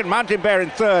in second, Mountain Bear in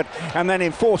third, and then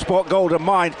in 4th spot Golden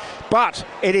Mind. But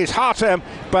it is Hatem,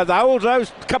 but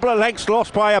those couple of lengths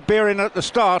lost by Iberian at the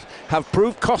start have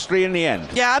proved costly in the end.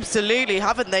 Yeah, absolutely,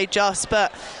 haven't they just?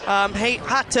 But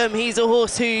Hatem, he's a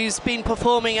horse who's been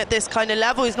performing at this kind of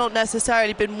level. He's not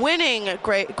necessarily been winning at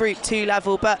Group 2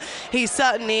 level, but he's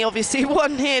certainly obviously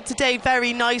won here today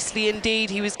very nicely indeed.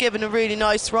 He was given a really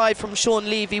nice ride from Sean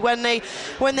Levy. When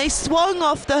they swung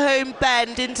off the home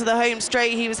bend into the home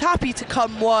straight, he was happy to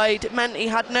come wide. It meant he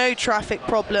had no traffic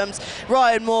problems.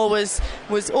 Ryan Moore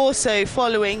was also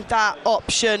following that that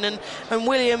option, and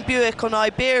William Buick on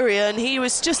Iberia, and he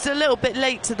was just a little bit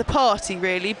late to the party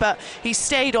really, but he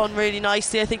stayed on really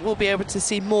nicely. I think we'll be able to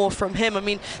see more from him. I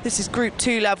mean, this is Group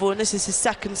 2 level and this is his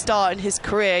second start in his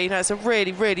career. You know, it's a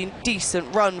really, really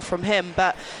decent run from him,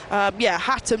 but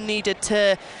Hatton needed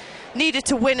to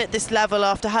win at this level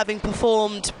after having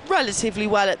performed relatively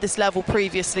well at this level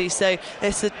previously. So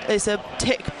it's a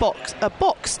box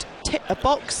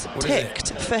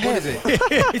ticked for him.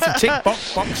 It's a tick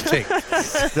box tick.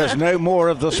 There's no more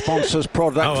of the sponsor's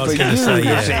product for you,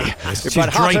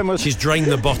 Lizzie. She's drained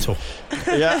the bottle.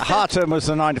 Yeah, Harton was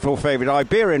the 9-4 favourite.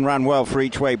 Iberian ran well for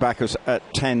each way back at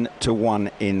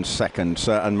 10-1 in second,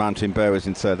 and Mountain Bear was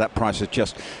in third. That price has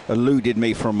just eluded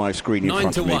me from my screen in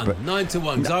front of me.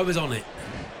 9-1, because I was on it.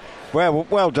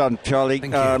 Well done, Charlie.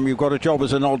 You've got a job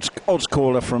as an odds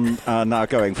caller from now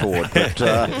going forward.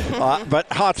 But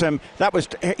Hartem,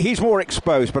 he's more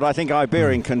exposed, but I think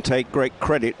Iberian can take great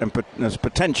credit and as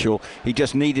potential. He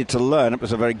just needed to learn. It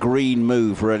was a very green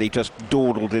move, really, just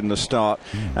dawdled in the start.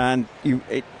 And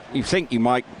you think you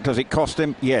might, does it cost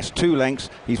him? Yes, 2 lengths.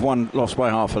 He's lost by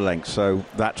half a length. So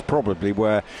that's probably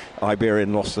where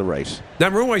Iberian lost the race. Now,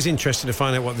 we're always interested to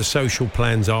find out what the social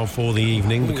plans are for the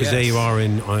evening, because there you are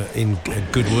in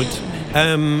Goodwood.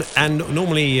 And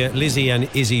normally Lizzie and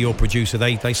Izzy, your producer,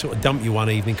 they sort of dump you one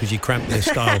evening because you cramp their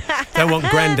style. They want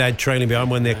Grandad trailing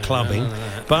behind when they're clubbing.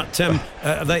 But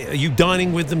are you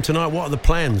dining with them tonight? What are the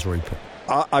plans, Rupert?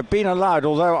 I've been allowed,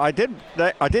 although I did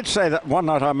say that one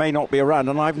night I may not be around,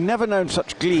 and I've never known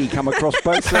such glee come across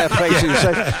both their faces.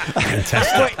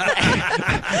 Fantastic.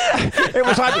 It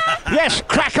was like, yes,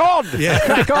 crack on,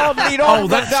 crack on, lead on. Oh,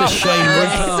 that's a shame.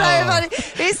 So funny.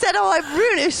 He said, I'm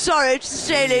really sorry to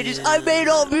say, ladies, I may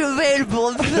not be available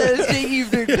on Thursday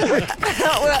evening.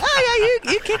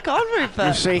 You kick on, Rupert.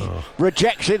 You see,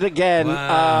 rejected again.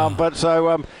 Wow.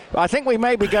 I think we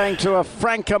may be going to a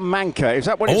Franca Manca. Is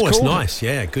that what it's called? Oh, it's nice.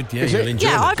 Yeah, good. Yeah, you'll enjoy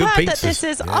it. I've good heard pizzas. that this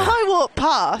is. Yeah. I walked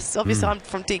past. Obviously, I'm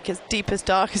from deepest,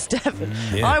 darkest Devon.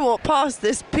 I walked past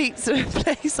this pizza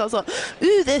place. I was like,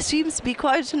 "Ooh, there seems to be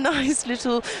quite a nice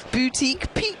little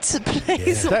boutique pizza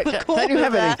place on the corner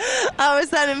there." I was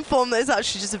then informed that it's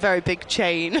actually just a very big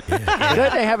chain.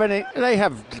 Don't they have any? They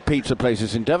have pizza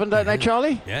places in Devon, don't they,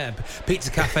 Charlie? Yeah,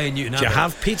 Pizza Cafe in Newton Abbot. Do you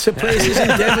have pizza places in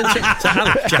Devon?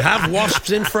 Do you have wasps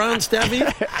in France, Davy?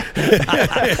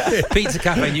 Pizza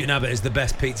Cafe in Newton Abbot is the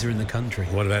best pizza in the country.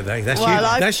 What about that? That's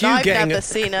I've getting never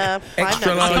seen a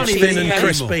extra large, thin and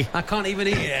crispy. I can't even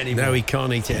eat it anymore. No, he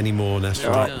can't eat it anymore. That's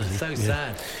right. No, so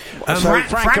sad.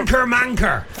 Franker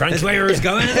Manker. That's where it's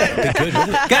going, isn't it? Be good,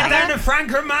 wouldn't it? Get down to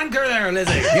Franker Manker there,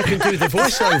 Lizzie. You can do the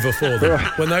voiceover for them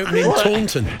when they open in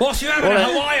Taunton. Boss, you having a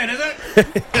Hawaiian, is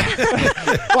it?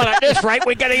 Well, at this rate,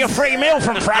 we're getting a free meal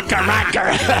from Franker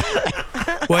Manker.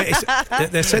 Well,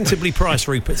 they're sensibly priced,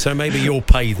 Rupert, so maybe you'll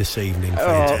pay this evening.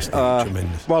 Fantastic.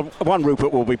 Tremendous. Well, one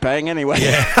Rupert will be paying anyway.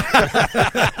 Yeah,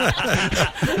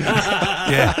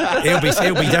 he'll be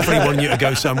definitely wanting you to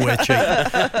go somewhere cheap.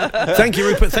 Thank you,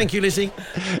 Rupert. Thank you, Lizzie.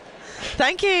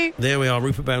 Thank you. There we are,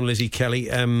 Rupert Bound, Lizzie Kelly.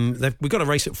 We've got a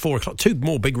race at 4 o'clock. 2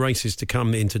 more big races to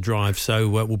come into drive, so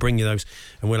we'll bring you those,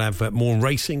 and we'll have more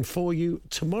racing for you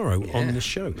tomorrow on the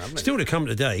show. Lovely. Still to come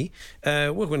today,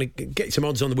 we're going to get some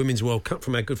odds on the Women's World Cup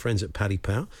from our good friends at Paddy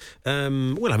Power.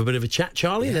 We'll have a bit of a chat,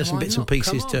 Charlie. There's some bits and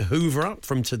pieces to hoover up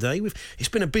from today. It's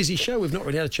been a busy show. We've not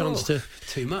really had a chance to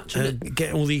too much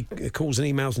get all the calls and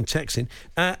emails and texts in.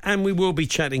 And we will be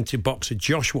chatting to boxer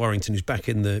Josh Warrington, who's back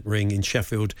in the ring in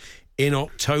Sheffield in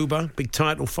October. Big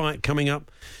title fight coming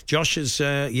up. Josh has,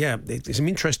 there's some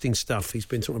interesting stuff. He's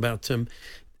been talking about,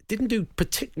 didn't do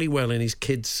particularly well in his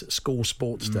kids' school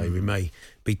sports day. We may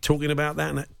be talking about that,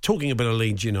 and talking about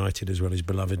Leeds United as well, his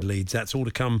beloved Leeds. That's all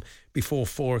to come before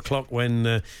 4 o'clock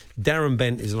when Darren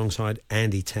Bent is alongside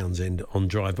Andy Townsend on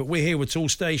drive. But we're here with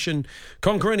Toolstation.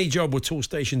 Conquer any job with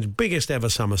Toolstation's biggest ever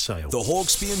summer sale. The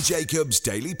Hawksby and Jacobs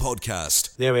Daily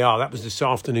Podcast. There we are. That was this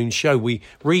afternoon's show. We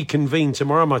reconvene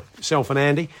tomorrow, myself and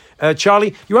Andy.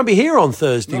 Charlie, you won't be here on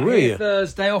Thursday, will you?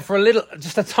 Thursday, off for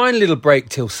just a tiny little break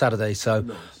till Saturday, so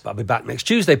I'll be back next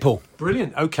Tuesday, Paul.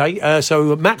 Brilliant. Okay,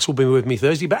 so Max will be with me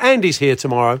Thursday, but Andy's here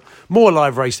tomorrow. More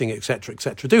live racing, etc.,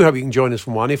 etc. Do hope you can join us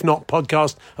from 1. If not,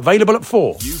 podcast available at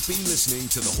 4. You've been listening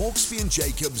to the Hawksby and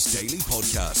Jacobs Daily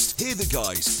Podcast. Hear the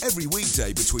guys every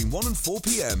weekday between 1 and 4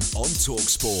 p.m. on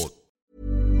TalkSport.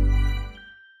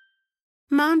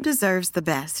 Mom deserves the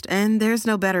best, and there's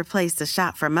no better place to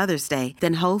shop for Mother's Day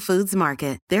than Whole Foods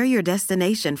Market. They're your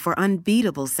destination for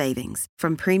unbeatable savings,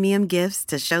 from premium gifts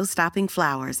to show-stopping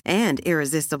flowers and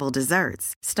irresistible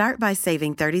desserts. Start by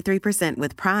saving 33%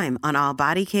 with Prime on all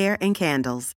body care and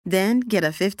candles. Then get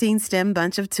a 15-stem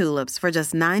bunch of tulips for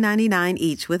just $9.99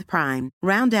 each with Prime.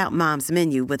 Round out Mom's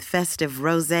menu with festive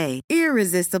rosé,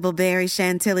 irresistible berry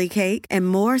chantilly cake, and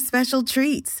more special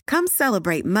treats. Come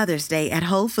celebrate Mother's Day at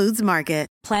Whole Foods Market.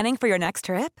 Planning for your next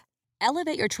trip?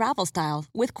 Elevate your travel style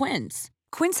with Quince.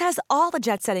 Quince has all the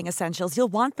jet-setting essentials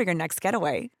you'll want for your next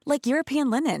getaway, like European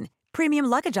linen, premium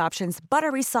luggage options,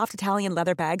 buttery soft Italian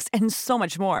leather bags, and so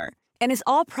much more. And is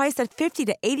all priced at 50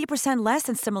 to 80% less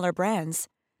than similar brands.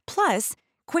 Plus,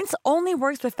 Quince only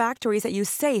works with factories that use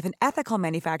safe and ethical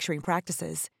manufacturing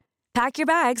practices. Pack your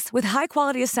bags with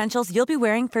high-quality essentials you'll be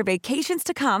wearing for vacations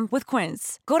to come with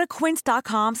Quince. Go to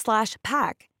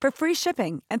quince.com/pack for free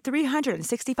shipping and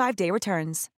 365-day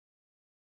returns.